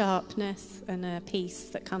for sharpness and a peace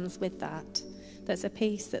that comes with that. That's a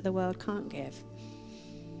peace that the world can't give.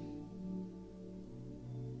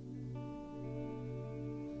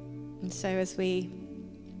 And so as we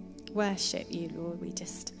worship you, Lord, we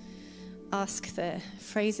just ask that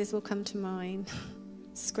phrases will come to mind,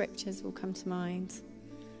 scriptures will come to mind,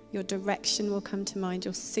 your direction will come to mind,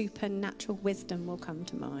 your supernatural wisdom will come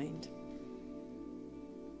to mind.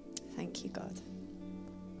 Thank you, God.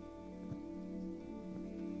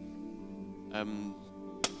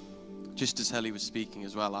 Just as HELLIE was speaking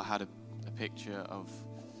as well, I had a picture of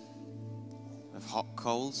of hot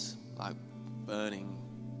coals, like burning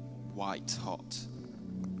white hot.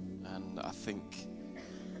 And I think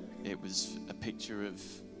it was a picture of,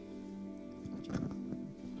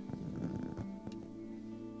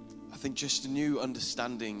 I think, just a new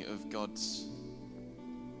understanding of God's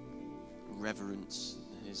reverence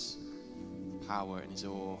and his power and his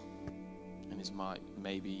awe and his might.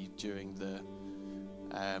 Maybe during the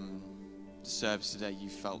service today you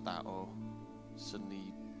felt that, or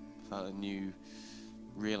suddenly felt a new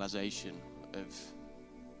realization of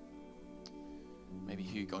maybe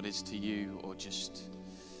who God is to you, or just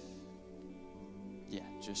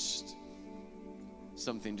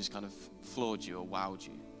something just kind of floored you or wowed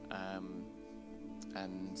you.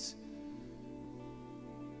 And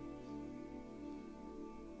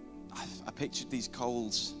I pictured these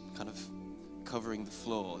coals kind of covering the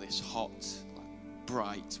floor, this hot, like,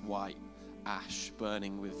 bright white ash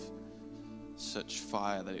burning with such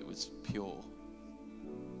fire that it was pure.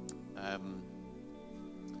 I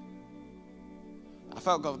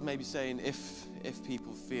felt God maybe saying, if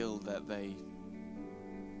people feel that they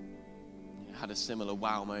had a similar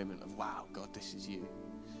wow moment of, wow, God, this is you.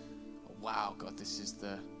 Or, wow, God, this is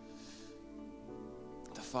the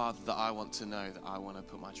Father that I want to know, that I want to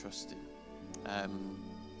put my trust in.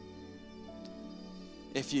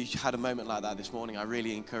 If you had a moment like that this morning, I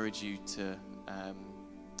really encourage you to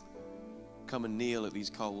come and kneel at these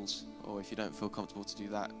coals, or if you don't feel comfortable to do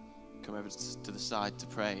that, come over to the side to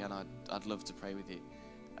pray, and I'd love to pray with you.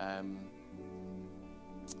 But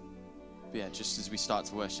yeah, just as we start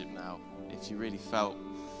to worship now, if you really felt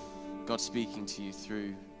God speaking to you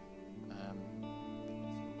through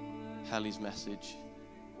Hellie's message,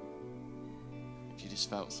 if you just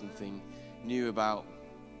felt something new about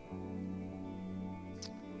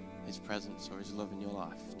his presence or his love in your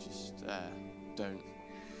life, just don't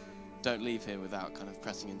leave here without kind of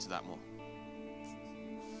pressing into that more.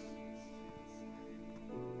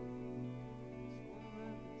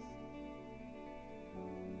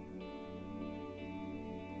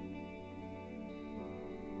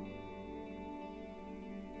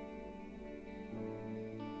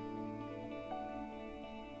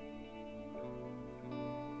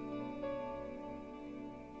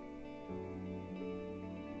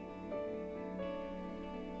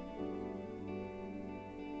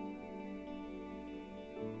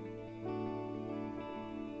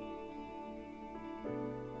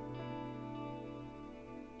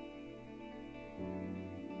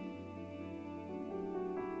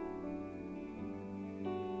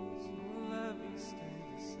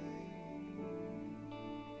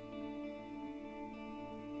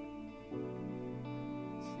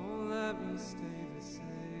 Stay the same.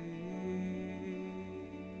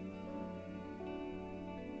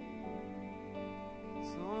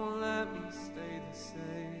 So let me stay the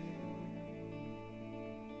same.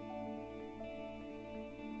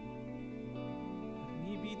 Let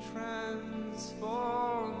me be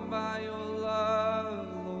transformed by your love,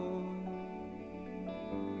 Lord.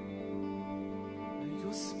 Let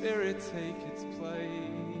your Spirit take its place.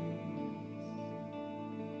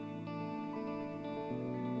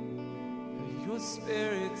 Your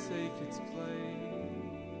Spirit take its place.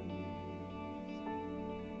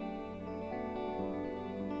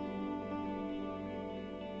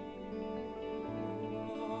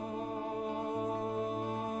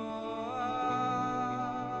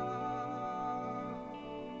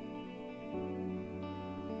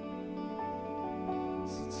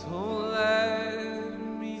 So don't let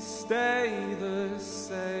me stay the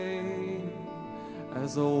same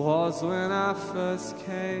as I was when I first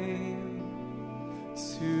came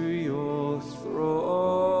to your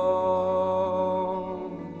throne.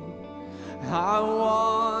 I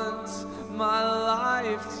want my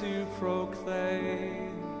life to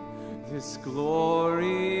proclaim this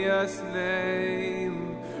glorious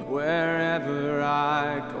name wherever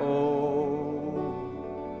I go.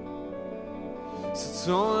 So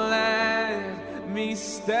don't let me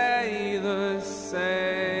stay the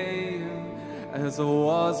same as I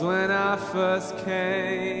was when I first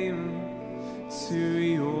came to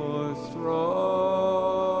your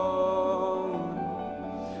throne.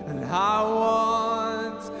 And I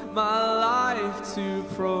want my life to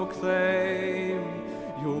proclaim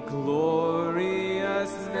your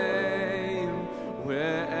glorious name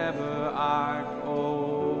wherever I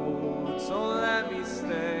go. Don't let me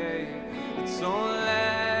stay, don't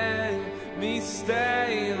let me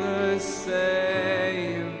stay the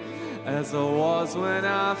same as I was when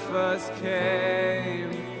I first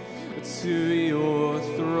came to your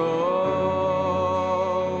throne.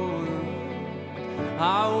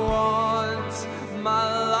 I want my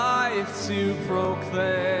life to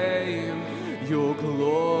proclaim your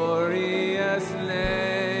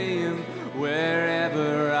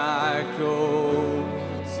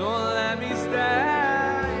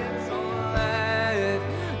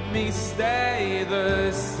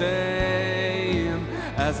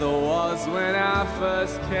as I was when I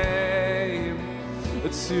first came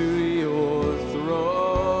to your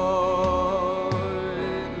throne.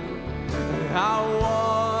 I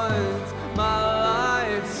want my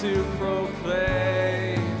life to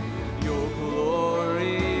proclaim your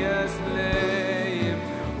glorious name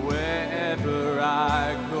wherever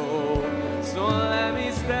I go. So let me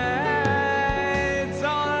stay,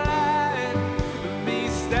 don't let me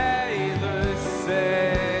stay the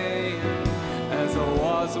same as I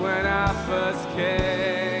was when I first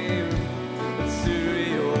came to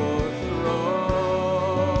your throne.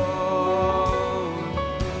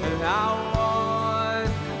 And I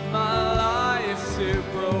want my life to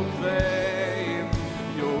proclaim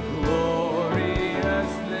your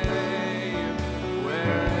glorious name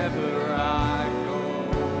wherever I go.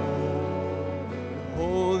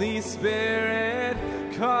 Holy Spirit,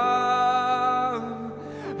 come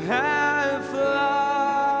and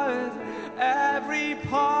flood every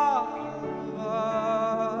part of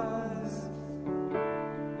us.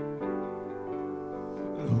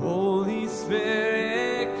 Holy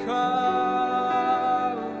Spirit,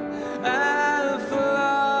 come and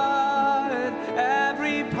flood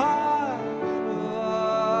every part of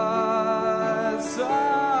us.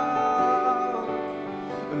 Oh,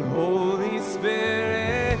 and Holy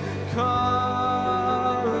Spirit,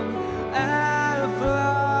 come and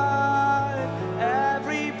flood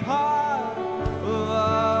every part of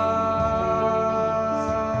us.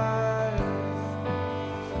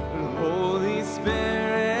 And Holy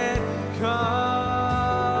Spirit,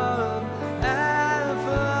 come and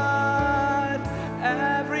flood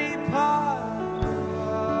every part of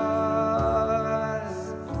us.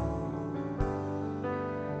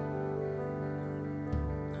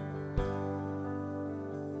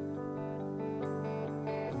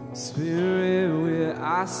 Spirit, we're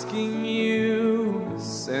asking you,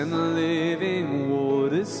 send living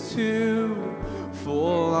waters to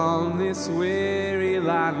fall on this weary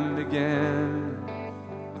land again.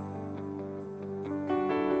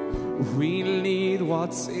 We need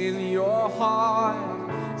what's in your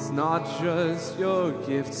heart. It's not just your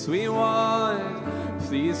gifts we want.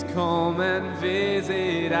 Please come and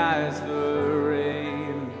visit as the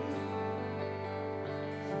rain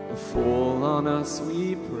fall on us,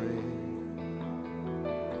 we pray.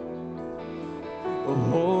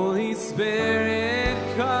 Holy Spirit,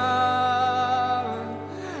 come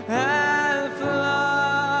and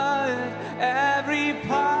flood every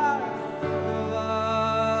part of us.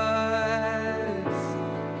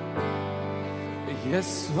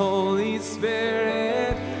 Yes, Holy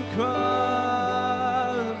Spirit,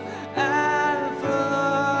 come and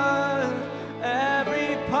flood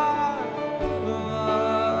every part of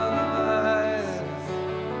us.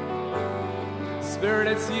 Spirit,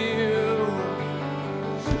 it's you.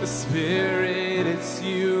 Spirit, it's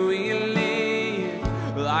you we lead,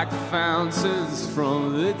 like fountains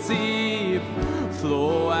from the deep,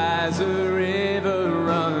 flow as a river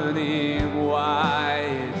running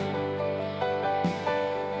wide.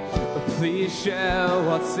 Please share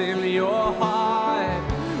what's in your heart,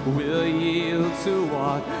 we'll yield to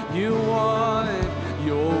what you want.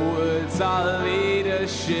 Your words are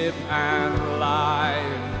leadership and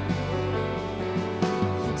life.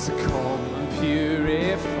 So come and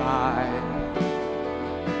purify.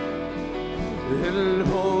 And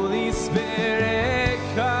Holy Spirit,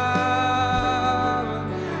 come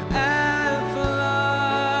and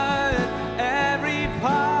flood every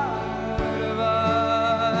part of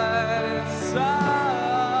us.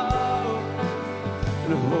 Oh,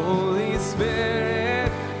 and Holy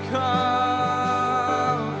Spirit,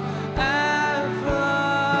 come and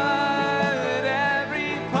flood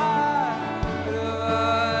every part of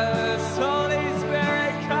us. Holy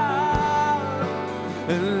Spirit, come,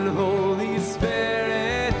 and Holy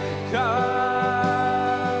Spirit, come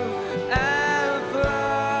and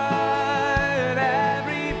flood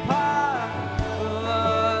every part of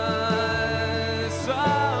us. Oh,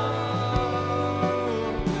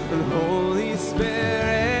 and Holy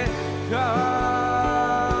Spirit, come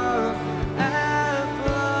and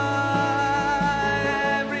flood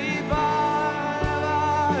every part of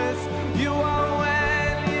us. You are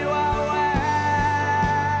when, you are when.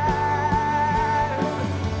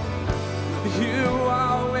 You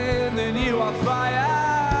are wind and you are fire.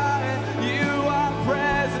 You are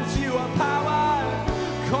presence, you are power.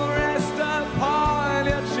 Come rest upon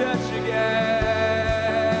your church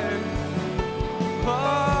again.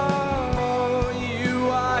 Oh, you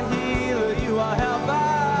are healer, you are helper.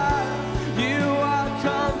 You are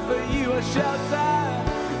comfort, you are shelter.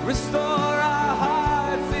 Restore our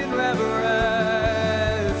hearts in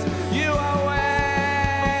reverence. You are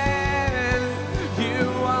when, you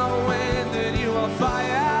are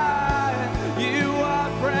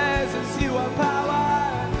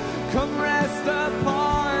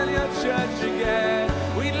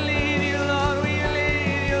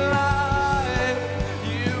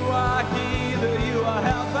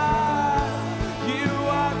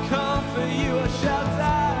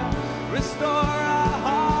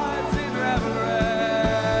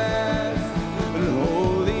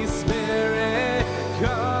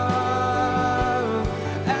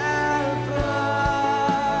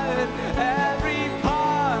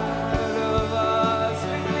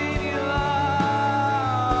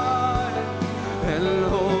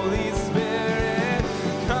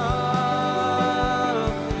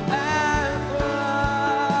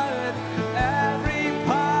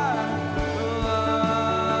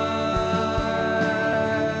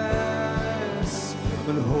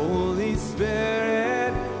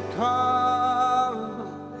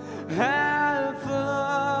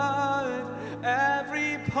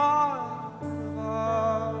heart of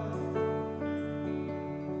hearts.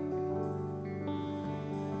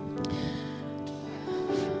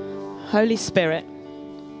 Holy Spirit,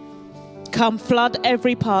 come flood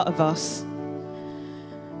every part of us.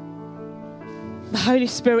 The Holy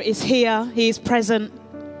Spirit is here. He is present.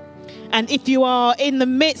 And if you are in the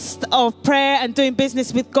midst of prayer and doing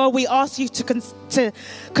business with God, we ask you to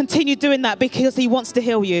continue doing that, because he wants to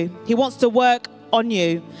heal you. He wants to work on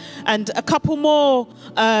you. And a couple more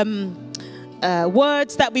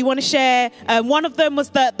words that we want to share. One of them was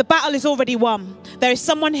that the battle is already won. There is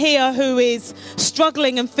someone here who is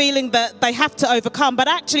struggling and feeling that they have to overcome, but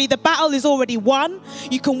actually the battle is already won.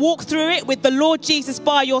 You can walk through it with the Lord Jesus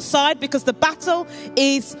by your side, because the battle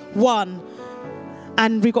is won.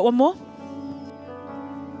 And we've got one more.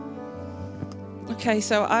 Okay,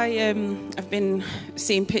 so I've been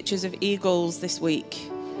seeing pictures of eagles this week.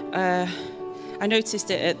 I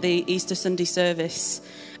noticed it at the Easter Sunday service,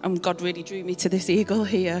 and God really drew me to this eagle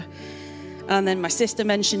here. And then my sister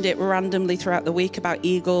mentioned it randomly throughout the week about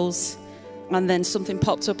eagles. And then something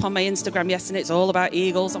popped up on my Instagram yesterday. It's all about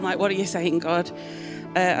eagles. I'm like, what are you saying, God?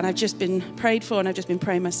 And I've just been prayed for, and I've just been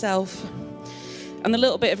praying myself. And the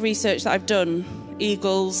little bit of research that I've done,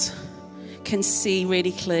 eagles can see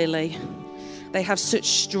really clearly. They have such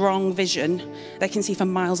strong vision. They can see for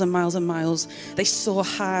miles and miles and miles. They soar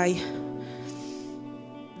high.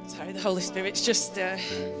 Sorry, the Holy Spirit's just...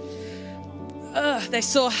 they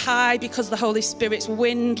soar high because the Holy Spirit's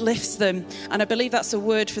wind lifts them. And I believe that's a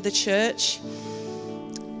word for the church.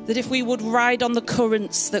 That if we would ride on the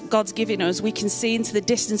currents that God's giving us, we can see into the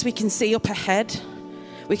distance. We can see up ahead.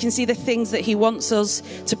 We can see the things that he wants us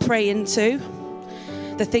to pray into.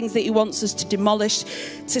 The things that he wants us to demolish,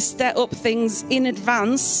 to set up things in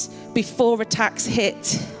advance before attacks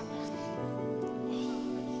hit.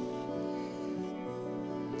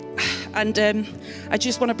 And I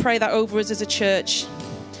just want to pray that over us as a church.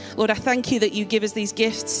 Lord, I thank you that you give us these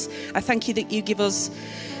gifts. I thank you that you give us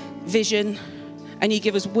vision, and you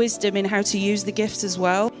give us wisdom in how to use the gifts as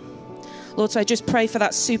well. Lord, so I just pray for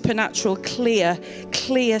that supernatural, clear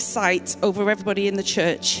sight over everybody in the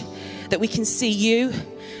church, that we can see you,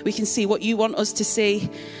 we can see what you want us to see,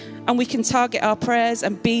 and we can target our prayers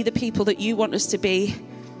and be the people that you want us to be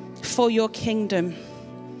for your kingdom.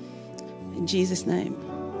 In Jesus' name.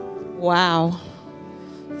 Wow.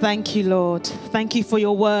 Thank you, Lord. Thank you for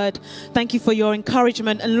your word. Thank you for your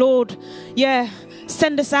encouragement. And Lord,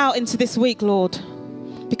 send us out into this week, Lord,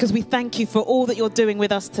 because we thank you for all that you're doing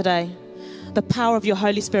with us today. The power of your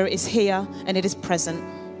Holy Spirit is here, and it is present.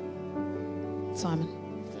 Simon.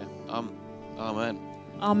 Yeah. Amen.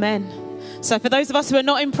 Amen. So for those of us who are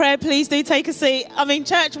not in prayer, please do take a seat. I mean,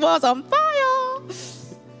 church was on fire. Oh,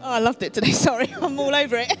 I loved it today. Sorry, I'm all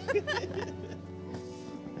over it.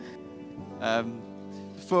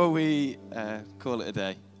 Before we call it a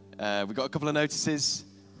day, we've got a couple of notices.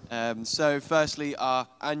 So firstly, our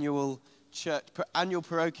annual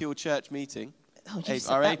parochial church meeting. Oh, you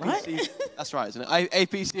said our that, APC, right? That's right, isn't it?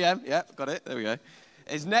 APCM, yeah, got it, there we go.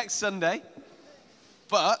 It's next Sunday,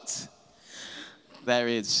 but there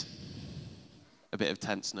is a bit of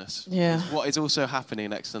tenseness. Yeah. What is also happening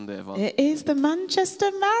next Sunday, Yvonne? It is the Manchester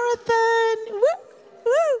Marathon. Woo,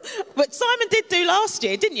 woo. But Simon did do last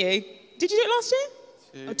year, didn't you? Did you do it last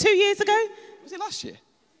year? Or 2 years ago? Was it last year?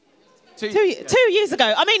 2 years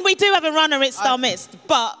ago. I mean, we do have a runner in our midst,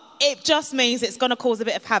 but it just means it's going to cause a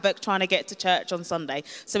bit of havoc trying to get to church on Sunday.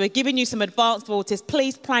 So we're giving you some advanced notice.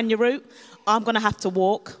 Please plan your route. I'm going to have to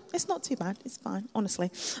walk. It's not too bad. It's fine,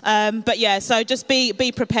 honestly. But yeah, so just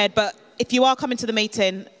be prepared. But if you are coming to the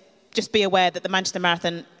meeting, just be aware that the Manchester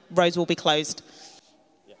Marathon roads will be closed.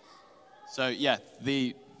 Yeah. So yeah,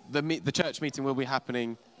 the church meeting will be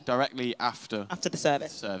happening directly after the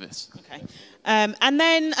service. Okay. And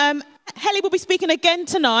then HELLIE will be speaking again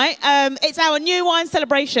tonight. It's our new wine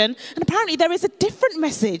celebration, and apparently there is a different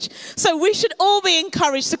message. So we should all be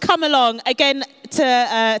encouraged to come along again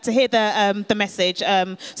to hear the message.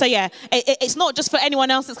 So yeah, it's not just for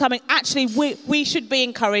anyone else that's coming. Actually, we should be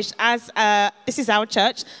encouraged, as this is our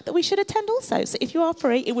church, that we should attend also. So if you are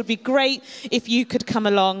free, it would be great if you could come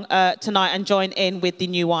along tonight and join in with the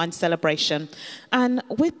new wine celebration. And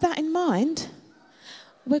with that in mind,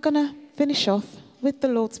 we're going to finish off with the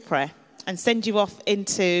Lord's Prayer and send you off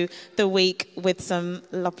into the week with some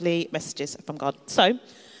lovely messages from God. So,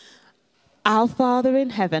 our Father in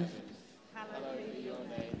heaven, hallowed be your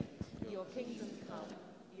name. Your kingdom come,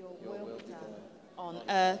 your will be done on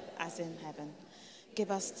earth as in heaven.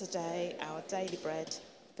 Give us today our daily bread.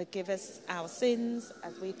 Forgive us our sins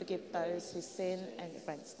as we forgive those who sin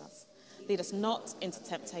against us. Lead us not into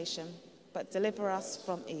temptation, but deliver us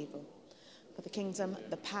from evil. For the kingdom,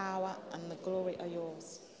 the power, and the glory are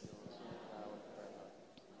yours.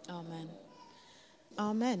 Amen.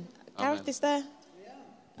 Amen. Gareth is there? Yeah.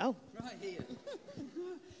 Oh. Right here.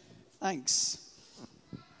 Thanks.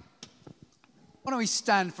 Why don't we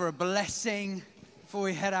stand for a blessing before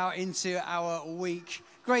we head out into our week?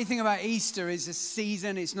 Great thing about Easter is a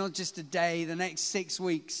season. It's not just a day. The next 6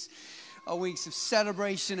 weeks are weeks of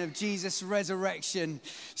celebration of Jesus' resurrection.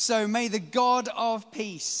 So may the God of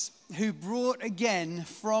peace, who brought again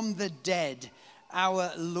from the dead our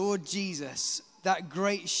Lord Jesus, that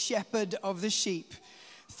great shepherd of the sheep,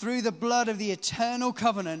 through the blood of the eternal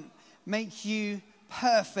covenant, make you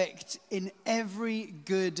perfect in every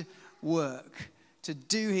good work, to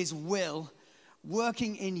do his will,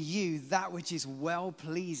 working in you that which is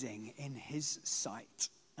well-pleasing in his sight.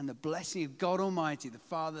 And the blessing of God Almighty, the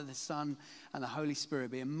Father, the Son, and the Holy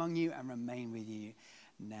Spirit be among you and remain with you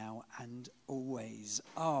now and always.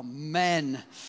 Amen.